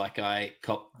 just like I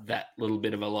copped that little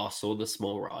bit of a loss or the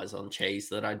small rise on cheese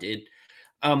that I did.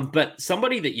 But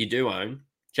somebody that you do own,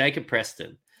 Jacob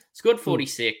Preston, scored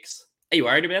 46. Are you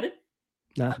worried about it?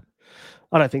 Nah,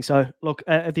 I don't think so. Look,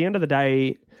 at the end of the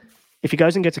day, if he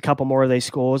goes and gets a couple more of these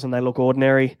scores and they look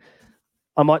ordinary,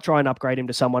 I might try and upgrade him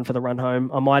to someone for the run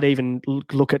home. I might even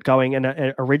look at going,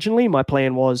 and originally my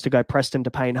plan was to go Preston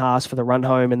to Payne Haas for the run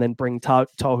home and then bring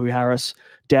Tohu Harris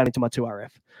down into my 2RF.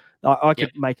 I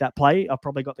could make that play. I've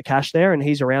probably got the cash there and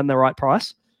he's around the right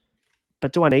price.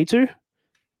 But do I need to?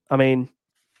 I mean,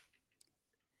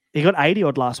 he got 80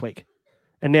 odd last week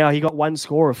and now he got one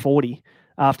score of 40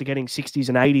 after getting 60s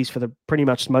and 80s for the pretty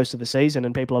much most of the season,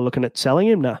 and people are looking at selling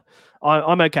him. No,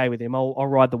 I'm okay with him. I'll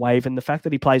ride the wave, and the fact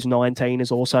that he plays 19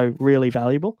 is also really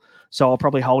valuable. So I'll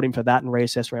probably hold him for that and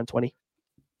reassess around 20.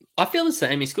 I feel the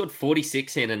same. He scored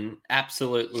 46 in an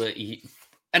absolute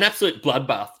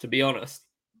bloodbath, to be honest.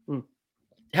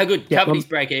 How good? Yeah, Company's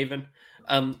break even.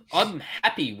 I'm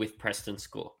happy with Preston's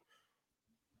score.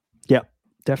 Yeah,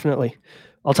 definitely.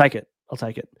 I'll take it.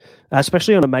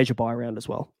 Especially on a major buy round as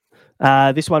well.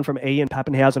 This one from Ian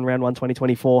Pappenhausen, round 1,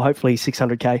 2024. Hopefully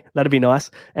 600K. That'd be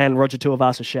nice. And Roger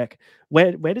Tuivasa-Sheck.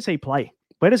 Where does he play?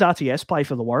 Where does RTS play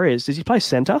for the Warriors? Does he play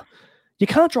centre? You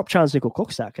can't drop Chance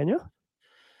Nickel-Klokstad, can you?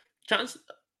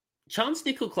 Chance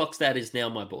Nickel-Klokstad is now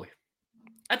my boy.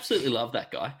 Absolutely love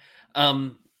that guy.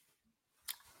 I'm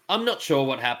not sure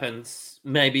what happens.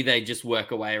 Maybe they just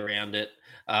work a way around it.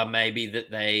 Maybe that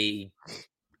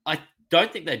I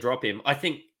don't think they drop him. I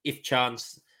think if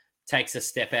Chance takes a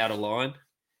step out of line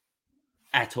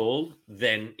at all,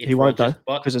 then he won't though,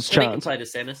 because it's Chance. He can play the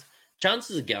centers.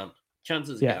 Chance is a gun.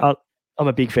 Yeah, I'm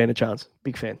a big fan of Chance.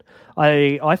 Big fan.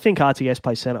 I think RTS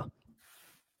plays center.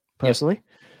 Personally,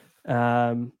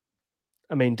 yep.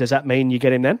 I mean, does that mean you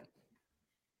get him then?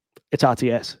 It's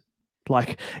RTS.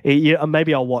 Like,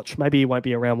 maybe I'll watch. Maybe he won't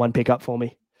be a round 1 pickup for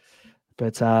me.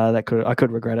 But I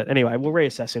could regret it. Anyway, we'll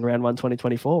reassess in round 1,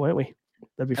 2024, won't we?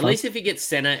 That'd be fun. At least if he gets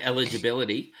center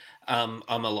eligibility, I'm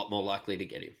a lot more likely to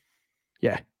get him.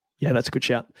 Yeah, that's a good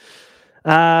shout.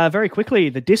 Very quickly,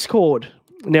 the Discord.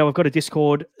 Now, we've got a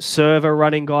Discord server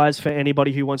running, guys, for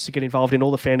anybody who wants to get involved in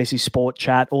all the fantasy sport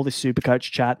chat, all the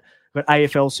Supercoach chat. We've got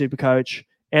AFL Supercoach,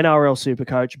 NRL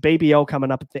Supercoach, BBL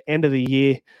coming up at the end of the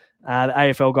year. The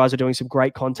AFL guys are doing some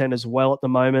great content as well at the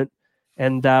moment.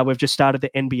 And we've just started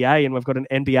the NBA, and we've got an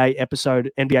NBA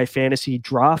episode, NBA Fantasy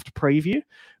Draft preview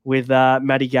with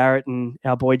Matty Garrett and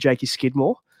our boy Jakey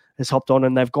Skidmore has hopped on,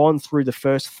 and they've gone through the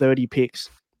first 30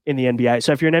 picks in the NBA.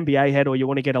 So if you're an NBA head or you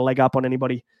want to get a leg up on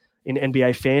anybody in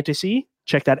NBA Fantasy,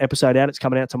 check that episode out. It's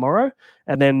coming out tomorrow.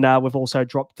 And then we've also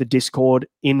dropped the Discord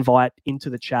invite into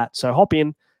the chat. So hop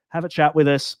in, have a chat with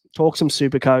us, talk some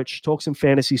Supercoach, talk some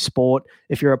fantasy sport.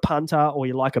 If you're a punter or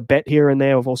you like a bet here and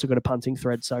there, we've also got a punting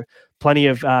thread. So plenty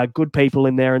of good people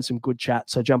in there and some good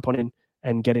chat. So jump on in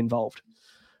and get involved.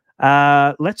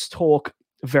 Let's talk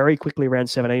very quickly round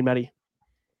 17, Matty.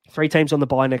 3 teams on the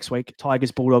bye next week.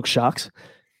 Tigers, Bulldogs, Sharks.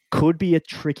 Could be a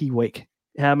tricky week.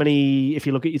 How many, if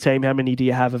you look at your team, how many do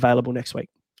you have available next week?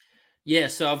 Yeah,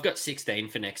 so I've got 16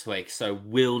 for next week. So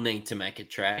we'll need to make a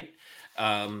trade.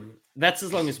 That's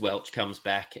as long as Welch comes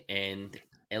back and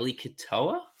Eli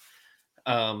Katoa.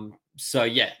 So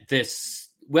yeah,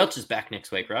 Welch is back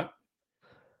next week, right?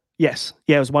 Yes.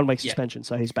 Yeah, it was 1 week suspension,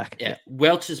 so he's back. Yeah,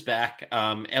 Welch is back.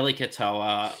 Eli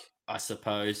Katoa, I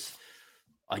suppose.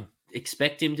 I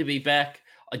expect him to be back.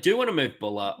 I do want to move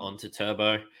Buller onto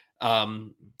Turbo.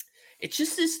 It's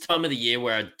just this time of the year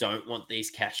where I don't want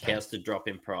these cash cows to drop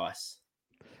in price.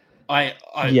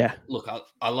 Look,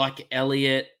 I like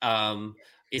Elliott.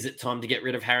 Is it time to get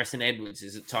rid of Harrison Edwards?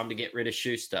 Is it time to get rid of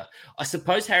Schuster? I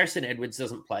suppose Harrison Edwards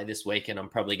doesn't play this week, and I'm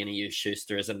probably going to use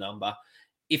Schuster as a number.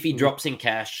 If he drops in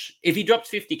cash, if he drops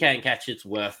 50K in cash, it's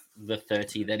worth the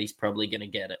 30 that he's probably going to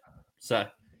get it. So,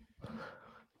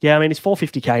 yeah, I mean, it's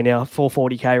 450K now,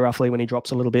 440K roughly when he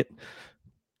drops a little bit.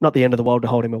 Not the end of the world to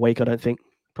hold him a week, I don't think.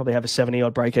 Probably have a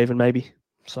 70-odd break even maybe.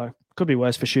 So could be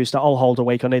worse for Schuster. I'll hold a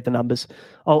week. I need the numbers.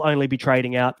 I'll only be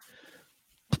trading out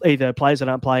either players that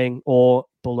aren't playing or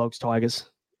Bulldogs, Tigers,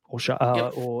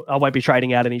 or I won't be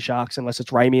trading out any Sharks unless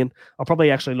it's Ramian. I'll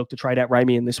probably actually look to trade out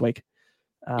Ramian this week.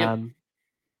 Kind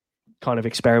of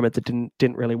experiment that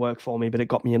didn't really work for me, but it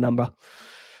got me a number.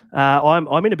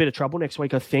 I'm in a bit of trouble next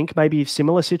week, I think. Maybe a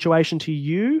similar situation to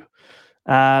you.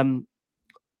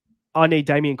 I need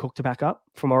Damien Cook to back up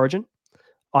from Origin.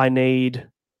 I need...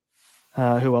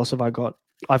 who else have I got?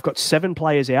 I've got 7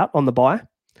 players out on the bye.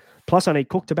 Plus, I need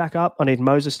Cook to back up. I need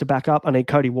Moses to back up. I need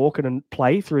Cody Walker to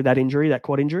play through that injury, that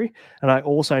quad injury. And I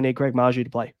also need Greg Marju to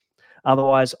play.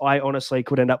 Otherwise, I honestly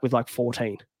could end up with like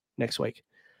 14 next week.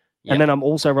 Yep. And then I'm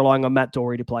also relying on Matt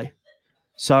Dory to play.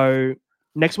 So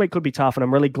next week could be tough. And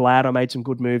I'm really glad I made some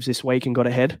good moves this week and got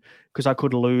ahead because I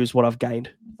could lose what I've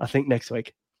gained, I think, next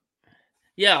week.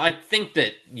 Yeah, I think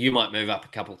that you might move up a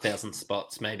couple thousand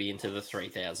spots, maybe into the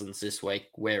 3,000s this week,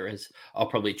 whereas I'll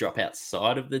probably drop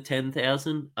outside of the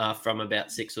 10,000 from about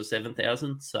 6,000 or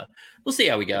 7,000. So we'll see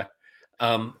how we go.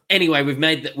 Anyway, we've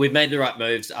made the right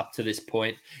moves up to this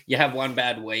point. You have one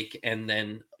bad week, and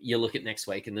then you look at next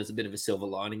week, and there's a bit of a silver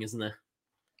lining, isn't there?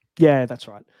 Yeah, that's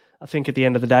right. I think at the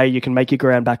end of the day, you can make your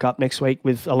ground back up next week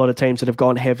with a lot of teams that have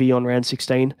gone heavy on round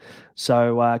 16.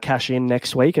 So cash in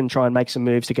next week and try and make some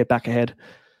moves to get back ahead.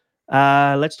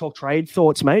 Let's talk trade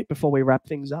thoughts, mate, before we wrap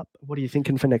things up. What are you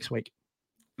thinking for next week?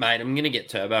 Mate, I'm going to get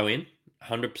Turbo in,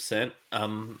 100%.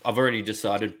 I've already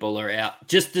decided Buller out.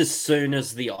 Just as soon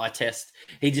as the eye test,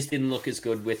 he just didn't look as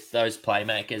good with those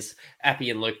playmakers.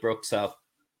 Appy and Luke Brooks are,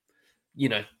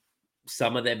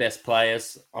 some of their best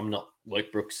players. I'm not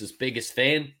Luke Brooks' biggest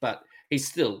fan, but he's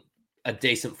still a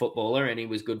decent footballer and he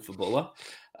was good for Buller.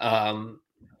 I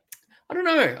don't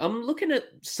know. I'm looking at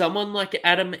someone like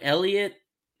Adam Elliott.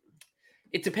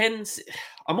 It depends.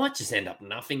 I might just end up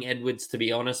nothing Edwards, to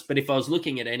be honest. But if I was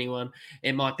looking at anyone,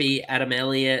 it might be Adam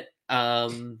Elliott.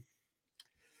 I'd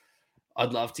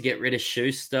love to get rid of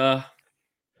Schuster.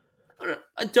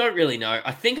 I don't really know.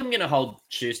 I think I'm going to hold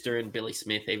Schuster and Billy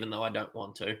Smith, even though I don't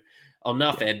want to. I'll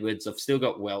nuff Edwards. I've still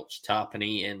got Welch,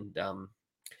 Tarpany, and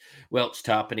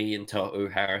To'u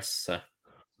Harris. So.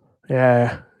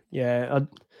 Yeah.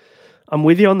 I'm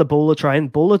with you on the Buller train.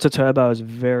 Buller to Turbo is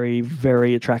very,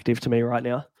 very attractive to me right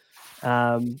now.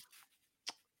 I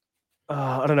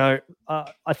don't know.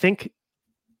 I think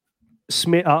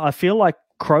Smith. I feel like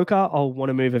Croker I'll want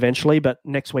to move eventually, but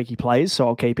next week he plays, so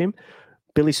I'll keep him.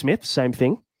 Billy Smith, same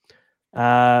thing.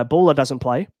 Buller doesn't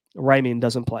play. Ramian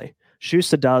doesn't play.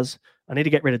 Schuster does. I need to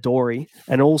get rid of Dory.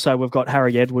 And also we've got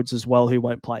Harry Edwards as well who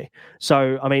won't play.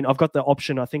 So, I mean, I've got the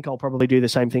option. I think I'll probably do the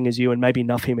same thing as you and maybe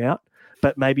nuff him out,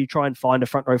 but maybe try and find a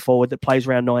front row forward that plays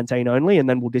round 19 only and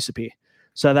then will disappear.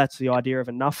 So that's the idea of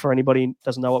enough for anybody who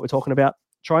doesn't know what we're talking about.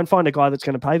 Try and find a guy that's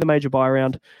going to pay the major buy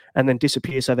round and then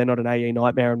disappear so they're not an AE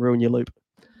nightmare and ruin your loop.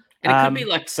 And it could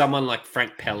be like someone like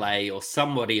Frank Pele or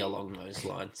somebody along those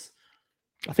lines.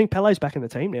 I think Pele's back in the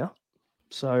team now.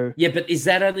 So yeah, but is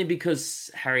that only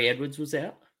because Harry Edwards was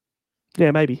out?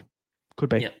 Yeah, maybe. Could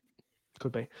be. Yeah.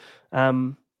 Could be.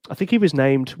 I think he was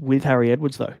named with Harry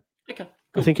Edwards, though. Okay.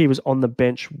 Cool. I think he was on the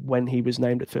bench when he was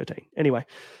named at 13. Anyway,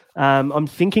 I'm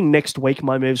thinking next week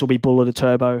my moves will be Buller to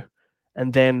Turbo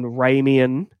and then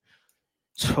Ramian.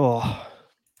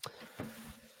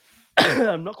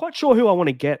 I'm not quite sure who I want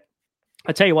to get.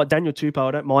 I tell you what, Daniel Tupou,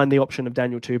 I don't mind the option of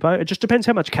Daniel Tupou. It just depends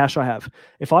how much cash I have.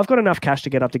 If I've got enough cash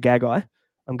to get up to Gagai,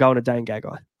 I'm going to Dane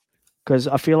Gagai. Because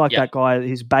I feel like that guy,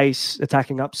 his base,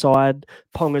 attacking upside,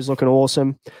 Ponga's looking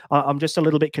awesome. I'm just a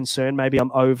little bit concerned. Maybe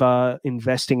I'm over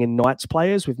investing in Knights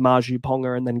players with Marju,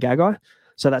 Ponga, and then Gagai.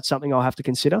 So that's something I'll have to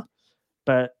consider.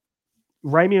 But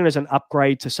Ramian is an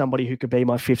upgrade to somebody who could be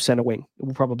my fifth centre wing. It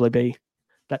will probably be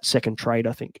that second trade,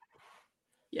 I think.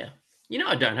 Yeah. You know,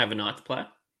 I don't have a Knights player.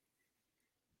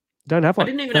 Don't have one. I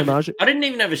didn't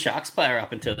even have a Sharks player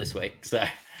up until this week. So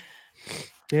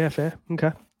yeah, fair.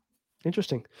 Okay.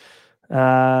 Interesting.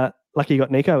 Lucky you got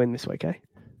Nico in this week, eh?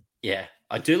 Yeah.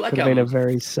 I do like it. Could have been a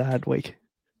very sad week.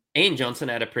 Ian Johnson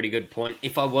had a pretty good point.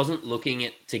 If I wasn't looking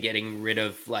to getting rid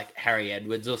of like Harry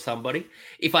Edwards or somebody,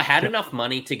 if I had enough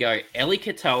money to go Eli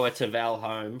Katoa to Val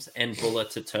Holmes and Buller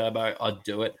to Turbo, I'd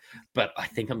do it. But I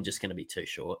think I'm just going to be too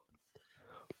short.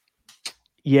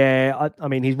 Yeah, I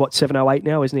mean, he's what, 708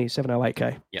 now, isn't he?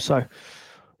 708K. Yep. So,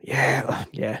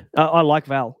 yeah. I like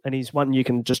Val, and he's one you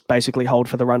can just basically hold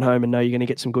for the run home and know you're going to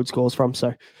get some good scores from.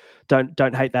 So,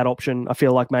 don't hate that option. I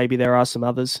feel like maybe there are some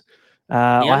others.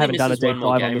 I haven't done a deep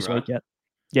dive on this week yet.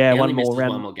 Yeah, one more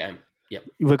round. One more game. Yep.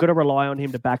 We've got to rely on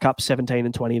him to back up 17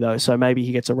 and 20, though. So maybe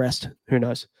he gets a rest. Who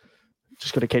knows?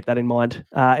 Just got to keep that in mind.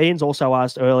 Ian's also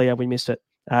asked earlier, we missed it.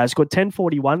 He's got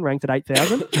 1041, ranked at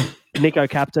 8,000. Nico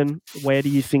captain, where do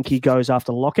you think he goes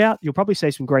after lockout? You'll probably see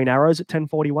some green arrows at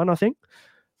 1041, I think.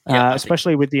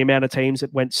 Especially with the amount of teams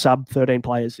that went sub 13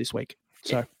 players this week.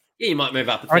 So yeah, you might move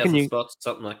up 1,000 spots,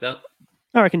 something like that.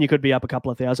 I reckon you could be up a couple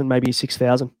of thousand, maybe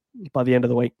 6,000 by the end of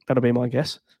the week. That'll be my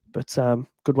guess. But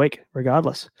good week,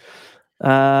 regardless.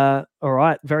 All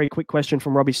right, very quick question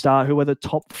from Robbie Starr. Who are the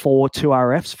top 4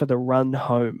 2RFs for the run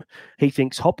home? He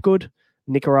thinks Hopgood,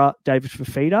 Nickera, David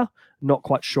Fafita. Not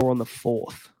quite sure on the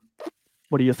fourth.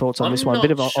 What are your thoughts on this one?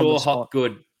 I'm not sure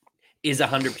Hopgood is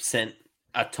 100%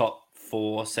 a top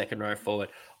 4 second row forward.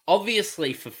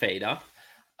 Obviously, Fafita.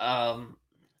 I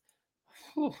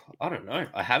don't know.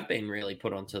 I have been really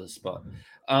put onto the spot.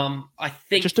 I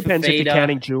think it just depends if you're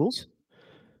counting Jules,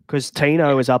 because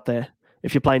Tino is up there.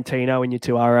 If you're playing Tino in your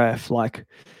 2RF, like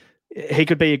he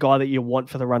could be a guy that you want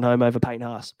for the run home over Payne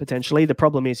Haas potentially. The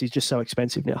problem is he's just so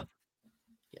expensive now.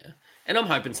 Yeah, and I'm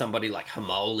hoping somebody like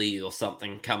Hamoli or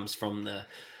something comes from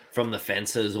the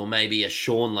fences, or maybe a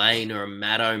Sean Lane or a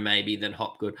Maddo maybe than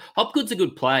Hopgood. Hopgood's a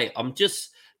good play.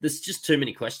 There's just too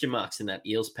many question marks in that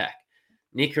Eels pack.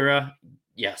 Nickera,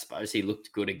 yeah, I suppose he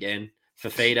looked good again.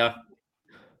 Fafita,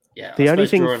 yeah, the only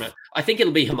thing I think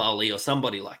it'll be Hamoli or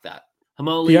somebody like that.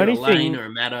 Hamoli or a Lane or a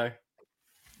Maddo.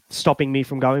 Stopping me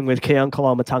from going with Keon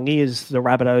Kalamatangi is the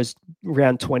Rabbitohs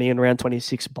round 20 and round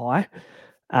 26 bye.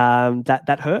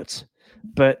 That hurts,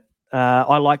 but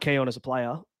I like Keon as a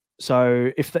player.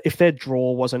 So if their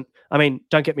draw wasn't, I mean,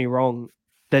 don't get me wrong,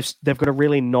 they've got a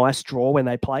really nice draw when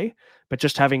they play, but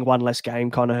just having one less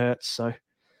game kind of hurts. So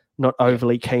not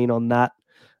overly keen on that.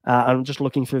 I'm just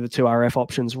looking through the 2RF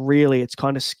options. Really, it's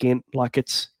kind of skint. Like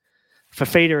it's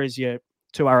Fafita is your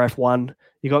 2RF1.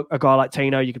 You got a guy like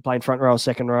Tino, you could play in front row or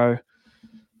second row.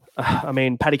 I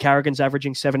mean, Paddy Carrigan's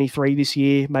averaging 73 this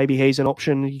year. Maybe he's an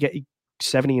option. You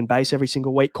 70 in base every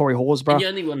single week. Corey Horsburgh And you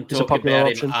only want to is a talk popular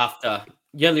about option. him after.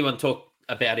 You only want to talk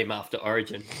about him after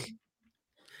Origin.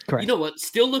 Correct. You know what?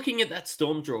 Still looking at that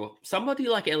Storm draw, somebody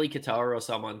like Eli Katoa or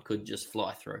someone could just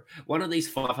fly through. One of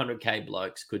these 500k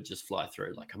blokes could just fly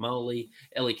through, like Hamoli,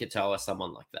 Eli Katoa,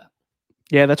 someone like that.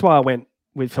 Yeah, that's why I went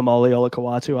with Famoli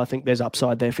Olakawatu. I think there's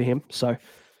upside there for him. So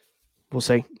we'll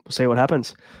see. We'll see what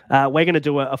happens. We're going to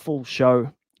do a full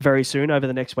show very soon over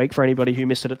the next week for anybody who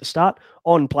missed it at the start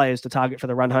on players to target for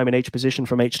the run home in each position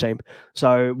from each team.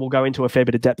 So we'll go into a fair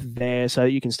bit of depth there so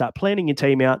that you can start planning your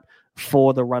team out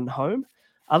for the run home.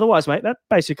 Otherwise, mate, that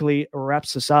basically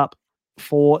wraps us up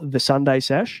for the Sunday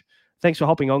sesh. Thanks for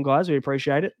hopping on, guys. We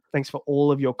appreciate it. Thanks for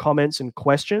all of your comments and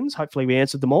questions. Hopefully we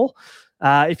answered them all.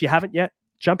 If you haven't yet,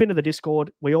 jump into the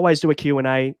Discord. We always do a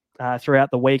Q&A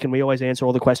throughout the week, and we always answer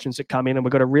all the questions that come in, and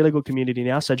we've got a really good community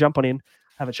now. So jump on in,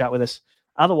 have a chat with us.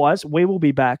 Otherwise, we will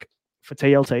be back for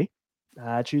TLT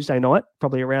Tuesday night,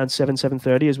 probably around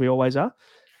 7:30 as we always are.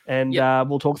 And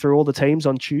we'll talk through all the teams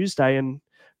on Tuesday and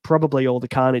probably all the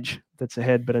carnage that's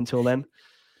ahead. But until then,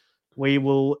 we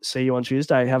will see you on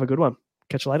Tuesday. Have a good one.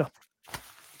 Catch you later.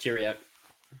 Cheerio.